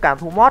thường đánh được cả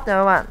thú mod nha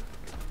các bạn.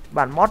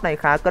 Bản mod này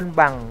khá cân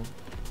bằng.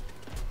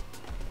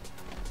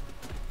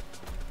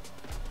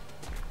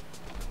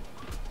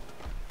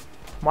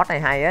 Mod này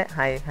hay ấy,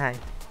 hay.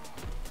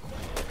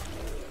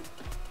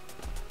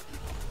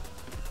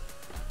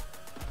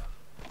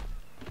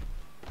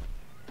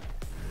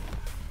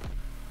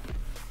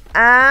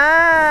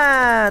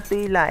 À,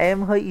 tuy là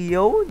em hơi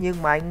yếu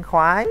nhưng mà anh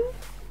khoái.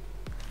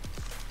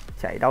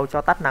 Chạy đâu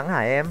cho tắt nắng hả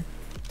em?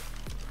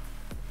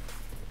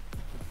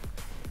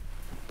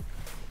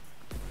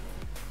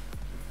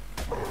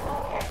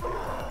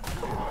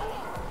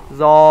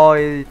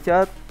 Rồi,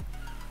 chết.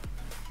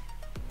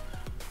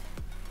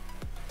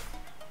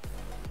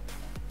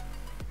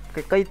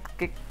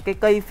 Cái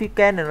cây phi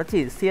ken này nó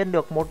chỉ xiên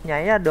được một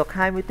nháy là được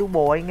 24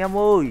 bồ anh em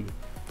ơi.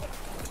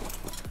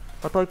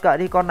 Và thôi kệ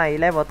đi, con này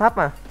level thấp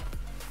mà.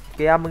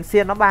 Kìa mình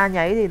xiên nó 3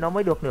 nháy thì nó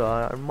mới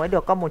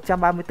được có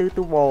 134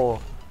 turbo.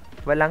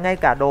 Vậy là ngay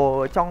cả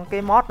đồ trong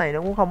cái mod này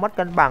nó cũng không mất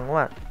cân bằng các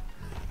bạn.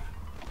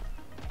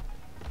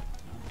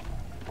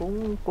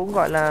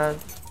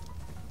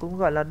 Cũng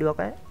gọi là được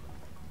đấy.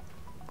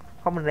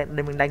 Không, để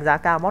mình đánh giá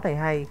cao mod này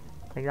hay.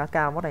 Đánh giá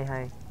cao mod này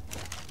hay.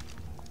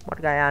 Mod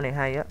Gaia này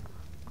hay á.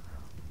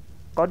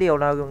 Có điều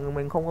là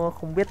mình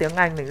không biết tiếng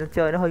Anh thì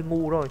chơi nó hơi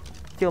ngu thôi.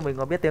 Chứ mình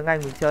có biết tiếng Anh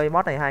mình chơi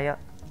mod này hay á.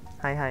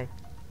 Hay.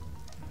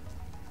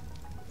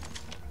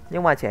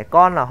 Nhưng mà trẻ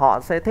con là họ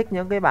sẽ thích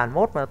những cái bản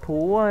mod mà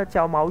thú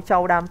trao máu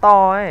trâu đam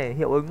to ấy,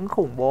 hiệu ứng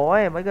khủng bố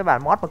ấy. Mấy cái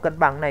bản mod mà cân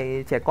bằng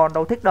này trẻ con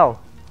đâu thích đâu.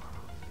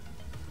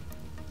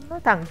 Nói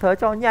thẳng thớ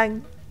cho nhanh.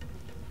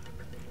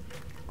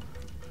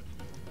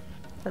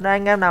 Thế nên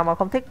anh em nào mà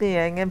không thích thì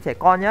anh em trẻ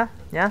con nhá.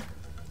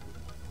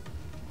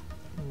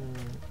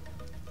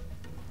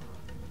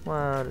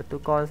 Mà để tôi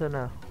coi xem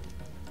nào.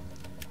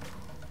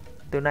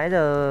 Từ nãy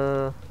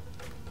giờ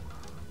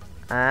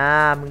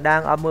mình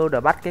đang âm mưu để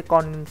bắt cái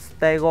con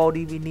Stego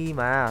Divini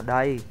mà.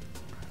 Đây.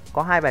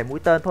 Có 27 mũi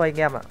tên thôi anh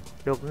em ạ.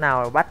 Được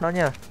nào bắt nó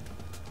nha.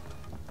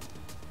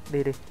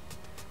 Đi.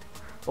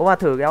 Ủa mà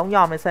thử cái ống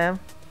nhòm này xem.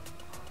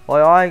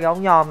 Ôi ôi, cái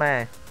ống nhòm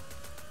này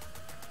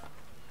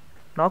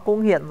nó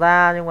cũng hiện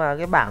ra nhưng mà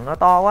cái bảng nó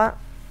to quá.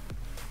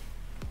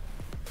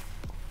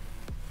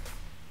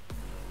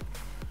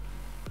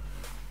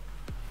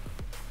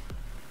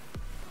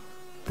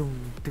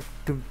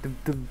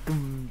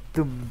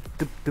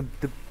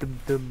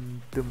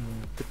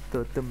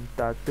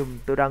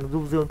 Tôi đang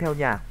du dương theo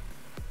nhạc.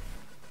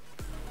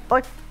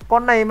 Ôi,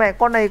 con này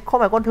con này không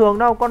phải con thường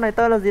đâu, con này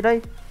tên là gì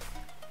đây?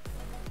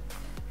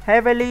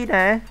 Heavily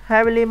nè,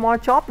 Heavily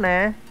more chop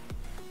nè.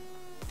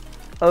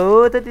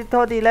 Thôi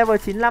thì level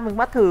 95 mình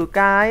bắt thử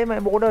cái mẹ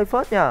bố đời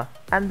phớt nhở.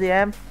 Ăn gì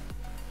em?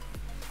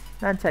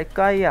 Ăn trái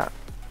cây à?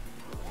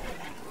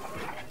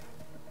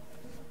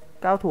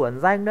 Cao thủ ẩn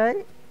danh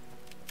đấy.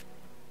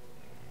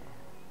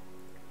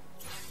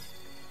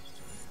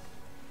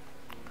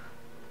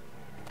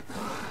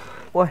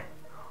 Ui,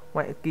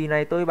 mẹ kỳ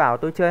này tôi bảo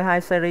tôi chơi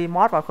 2 series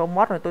mod và không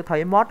mod rồi, tôi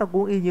thấy mod nó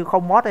cũng y như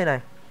không mod đây này.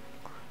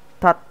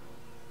 Thật.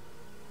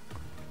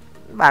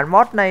 Bản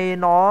mod này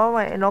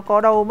nó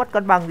có đâu mất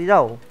cân bằng gì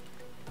đâu.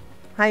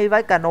 Hay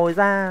vãi cả nồi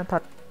ra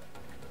thật.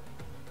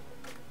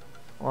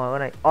 Con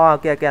này.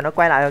 Kìa nó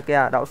quay lại rồi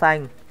kìa, đậu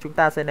xanh. Chúng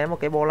ta sẽ ném một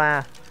cái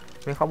bola.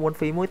 Mình không muốn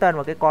phí mũi tên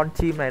vào cái con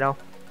chim này đâu.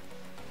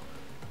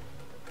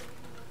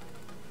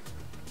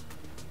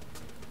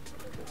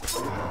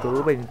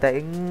 Cứ bình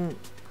tĩnh.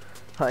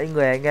 Hỡi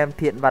người anh em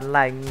thiện văn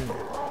lành.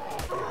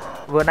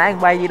 Vừa nãy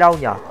anh bay đi đâu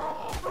nhở?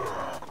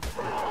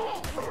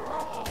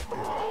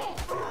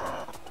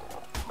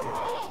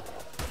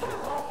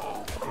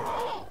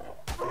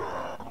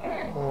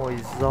 Ôi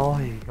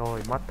Rồi,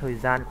 rồi, mất thời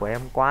gian của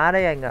em quá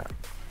đấy anh ạ.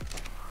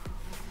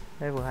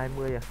 Level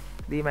 20 à?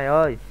 Đi mày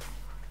ơi.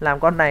 Làm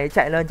con này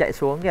chạy lên chạy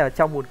xuống kìa,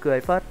 trong buồn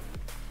cười phết.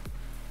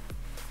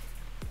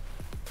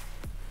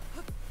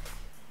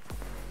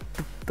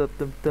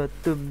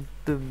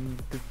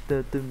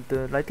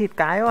 Lấy thịt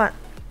cái các bạn.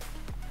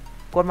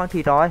 Con mang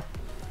thịt rồi.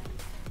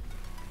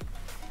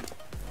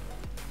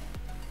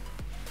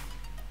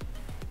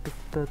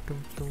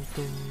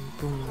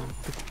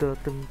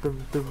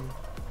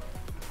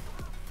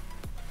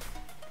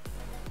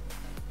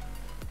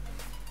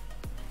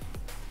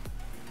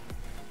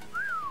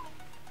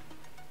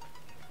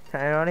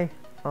 Chạy nó đi.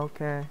 Ok.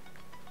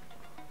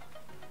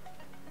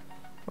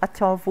 Bắt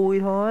cho vui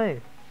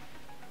thôi.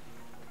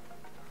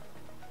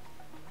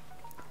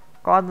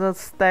 Con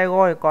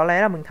Stego có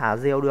lẽ là mình thả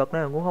diều được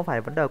nên cũng không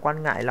phải vấn đề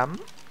quan ngại lắm.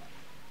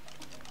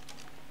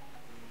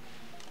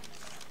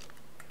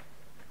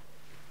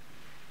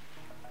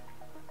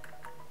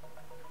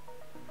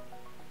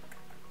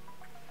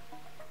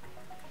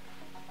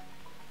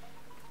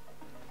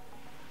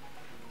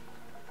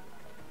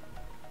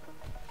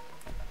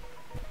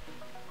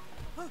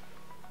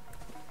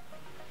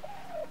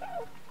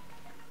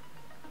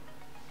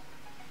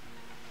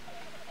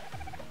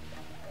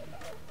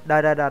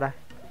 Đây đây đây đây.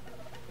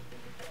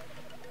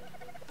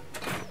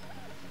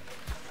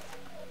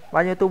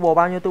 Bao nhiêu tu bồ,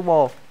 bao nhiêu tu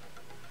bồ?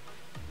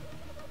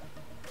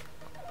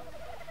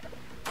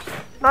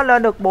 Nó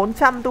lên được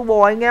 400 tu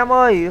bồ anh em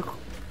ơi.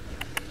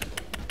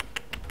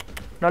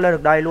 Nó lên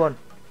được đây luôn.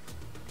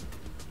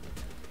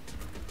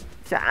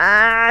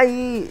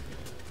 Chạy.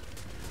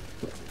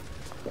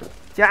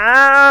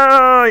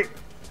 Chạy.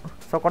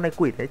 Sao con này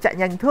quỷ thế chạy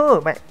nhanh thế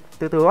mẹ.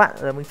 Từ từ các bạn,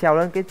 rồi mình trèo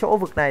lên cái chỗ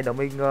vực này để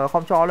mình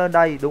không cho lên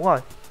đây. Đúng rồi.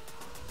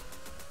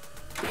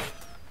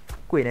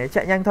 Quỷ này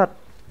chạy nhanh thật.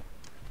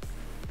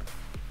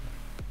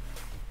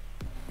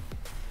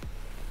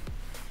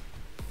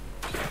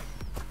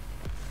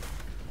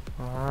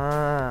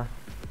 À.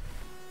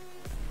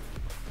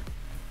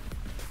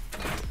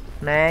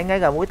 Nè, ngay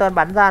cả mũi tên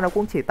bắn ra nó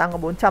cũng chỉ tăng có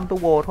 400 tu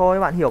bồ thôi.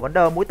 Bạn hiểu vấn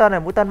đề, mũi tên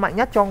này mũi tên mạnh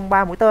nhất trong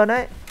 3 mũi tên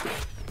đấy.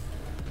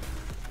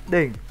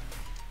 Đỉnh.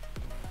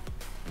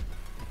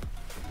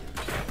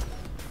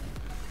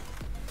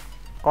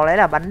 Có lẽ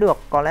là bắn được,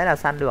 có lẽ là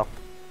săn được.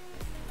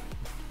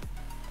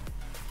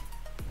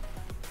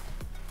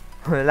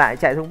 Lại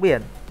chạy xuống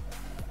biển.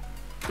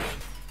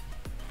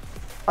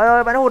 Ôi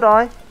ơi, bắn hụt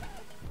rồi.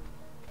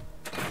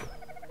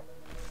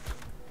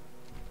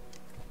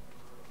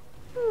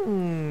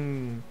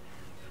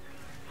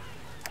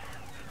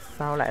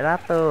 Sao lại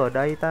Raptor ở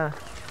đây ta?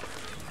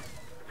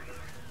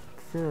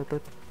 Giờ tôi...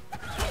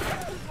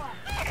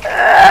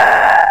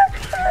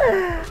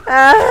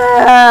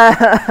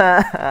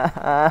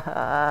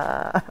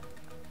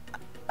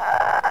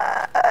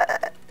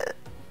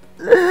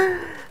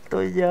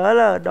 Tôi nhớ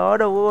là đó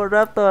đâu có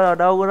Raptor ở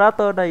đâu. Con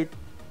Raptor này,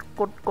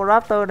 con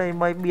Raptor này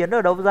mày biến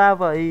ở đâu ra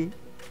vậy?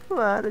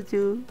 Mà được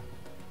chứ.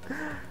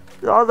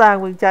 Rõ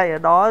ràng mình chạy ở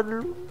đó,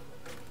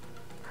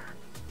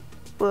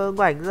 vừa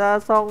ngoảnh ra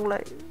xong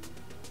lại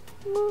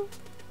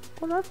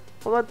có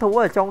con thú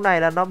ở trong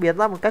này là nó biến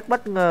ra một cách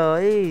bất ngờ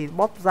ấy,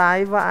 bóp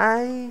dài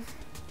vãi.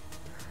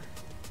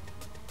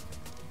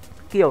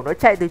 Kiểu nó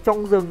chạy từ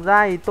trong rừng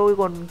ra thì tôi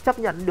còn chấp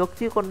nhận được,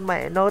 chứ còn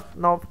mẹ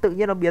nó tự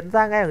nhiên nó biến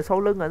ra ngay đằng sau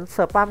lưng, nó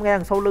spam ngay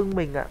đằng sau lưng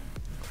mình ạ.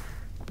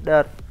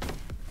 Đợt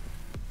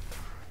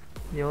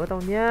nhớ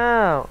tao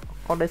nhá.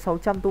 Con đấy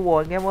 600 tu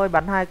rồi anh em ơi,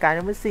 bắn 2 cái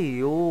nó mới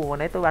xỉu. Còn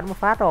nãy tôi bắn một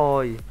phát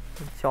rồi.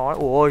 Chó,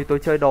 ôi tôi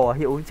chơi đồ à,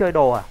 hiệu ứng chơi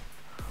đồ à.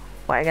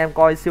 Mà anh em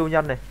coi siêu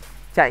nhân này,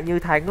 chạy như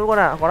thánh luôn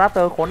à, có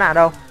Raptor khốn nạn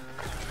đâu.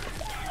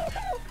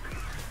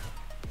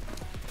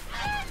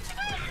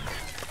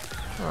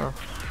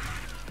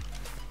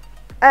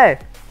 Ê,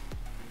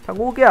 thằng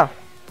ngu kia.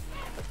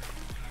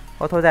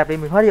 Thôi dẹp đi,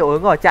 mình hết hiệu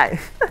ứng rồi, chạy.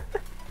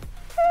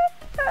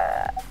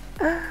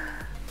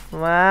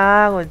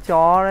 Mà còn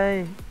chó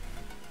đây.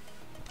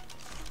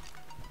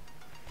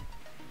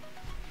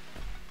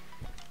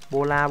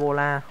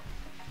 Bola.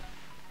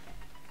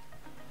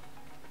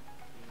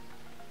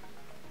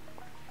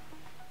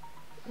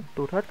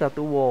 Tụt hết cả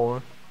tu bồ.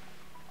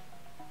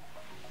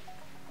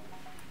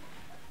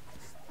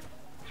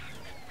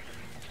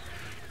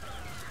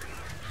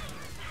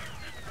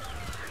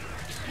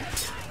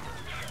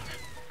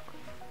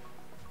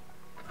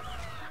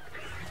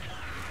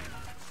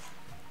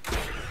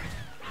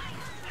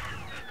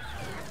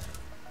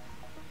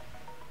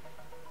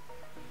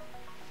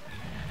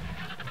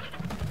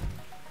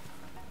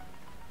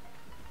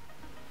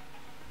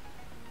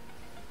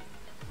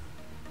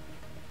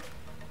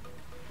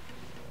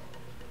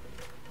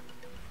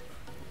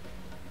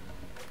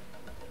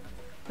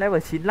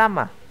 Level 95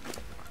 à?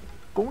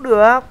 Cũng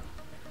được.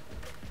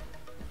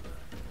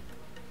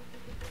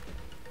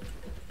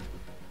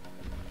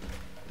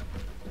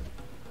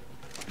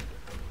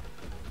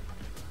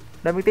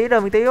 Đợi mình tí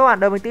các bạn,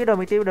 đợi mình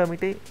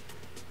tí.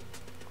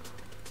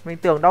 Mình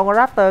tưởng đâu con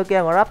Raptor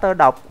kia, con Raptor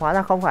độc, hóa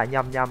ra không phải,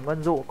 nhầm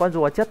con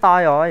rùa chết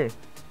toi rồi.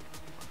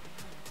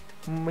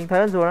 Mình thấy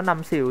con rùa nó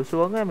nằm xỉu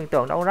xuống ấy, mình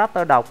tưởng đâu con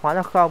Raptor độc, hóa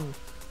ra không.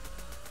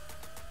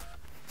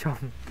 Chồng.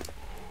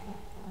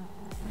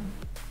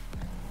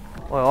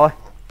 Ôi ôi.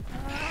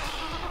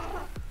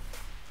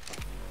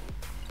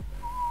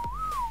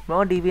 Mỗi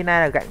con DV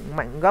này là gạnh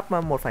mạnh gấp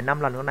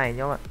 1,5 lần con này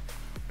nha các bạn.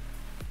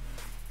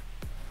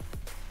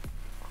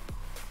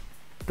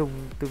 Tum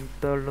tum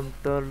tơ lum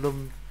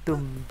tum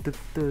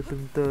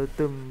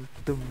tum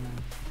tum.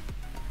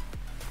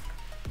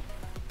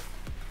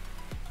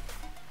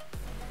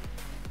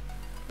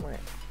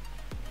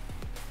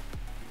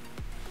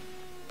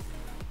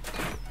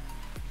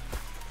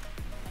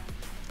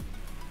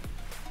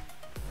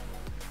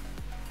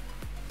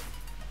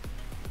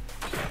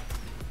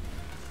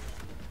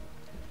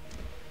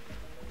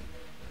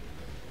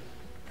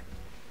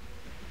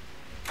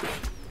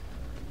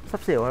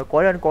 Sắp xỉu rồi,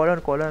 cố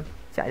lên,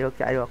 chạy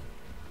được.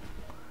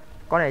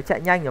 Con này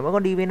chạy nhanh, ở mỗi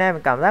con DV này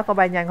mình cảm giác nó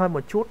bay nhanh hơn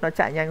một chút, nó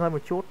chạy nhanh hơn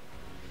một chút.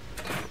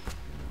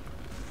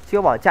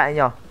 Chưa bỏ chạy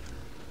nhở.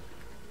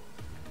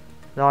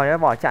 Rồi nó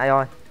bỏ chạy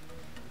rồi.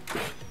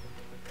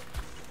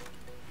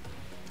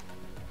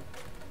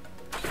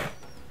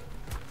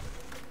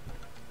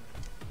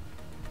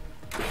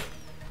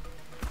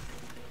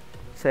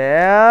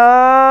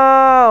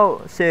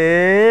 Xíu.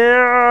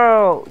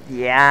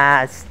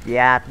 Yes,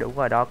 đúng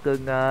rồi đó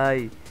cưng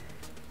ơi.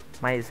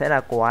 Mày sẽ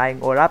là của anh.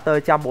 Ồ, Raptor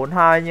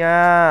 142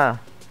 nha.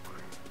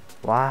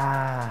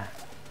 Wow.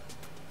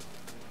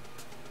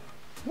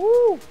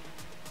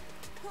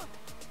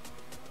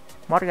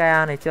 Mod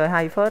Gaia này chơi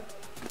hay phết.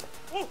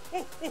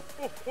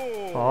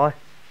 Rồi.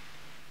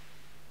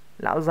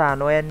 Lão già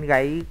Noel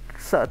gáy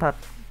sợ thật.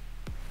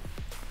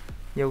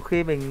 Nhiều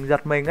khi mình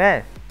giật mình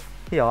ấy.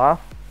 Hiểu không?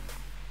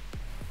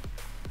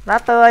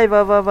 Raptor ơi,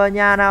 vờ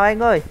nhà nào anh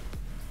ơi.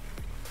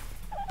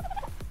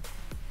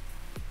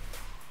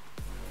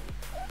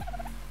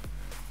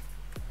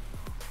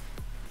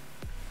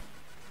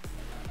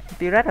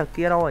 T-Rex ở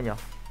kia đâu rồi nhỉ?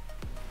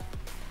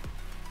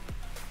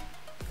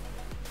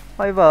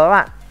 Hơi vờ các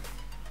bạn.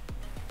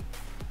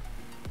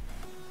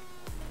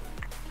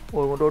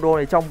 Ôi con Dodo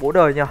này trong bố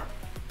đời nhỉ.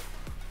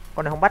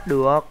 Con này không bắt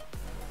được.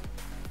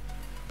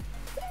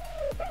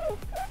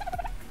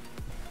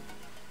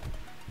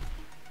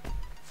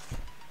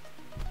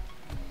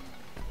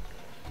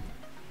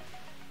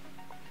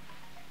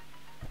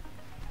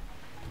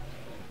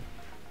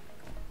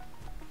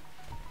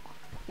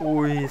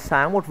 Ui,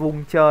 sáng một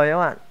vùng trời các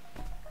bạn.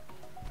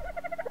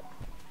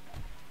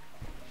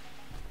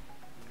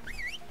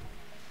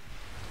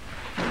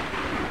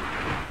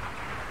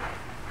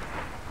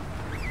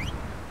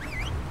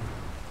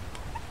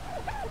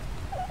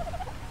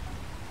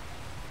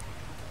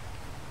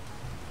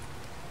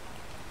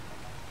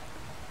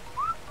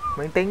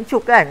 Mình tính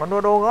chụp cái ảnh con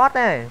Dodo gót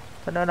này,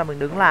 cho nên là mình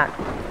đứng lại.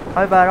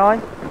 Thôi về thôi.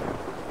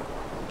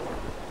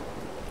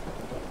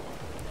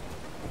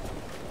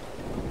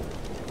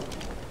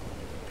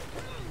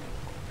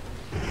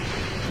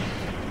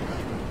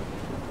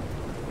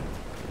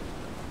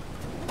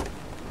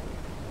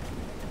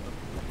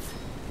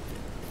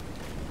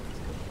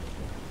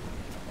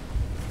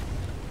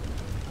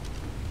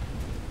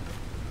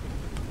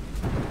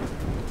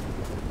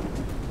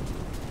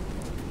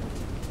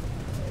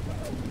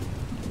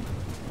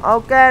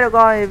 Ok, được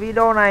rồi,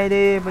 video này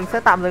thì mình sẽ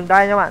tạm dừng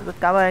đây nha bạn. Rất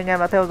cảm ơn anh em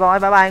đã theo dõi.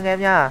 Bye bye anh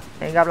em nha.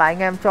 Hẹn gặp lại anh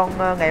em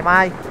trong ngày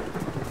mai.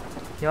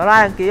 Nhớ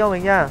like đăng ký cho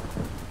mình nha.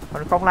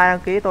 Còn không like đăng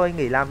ký tôi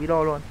nghỉ làm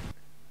video luôn.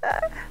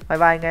 Bye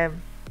bye anh em.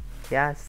 Yes.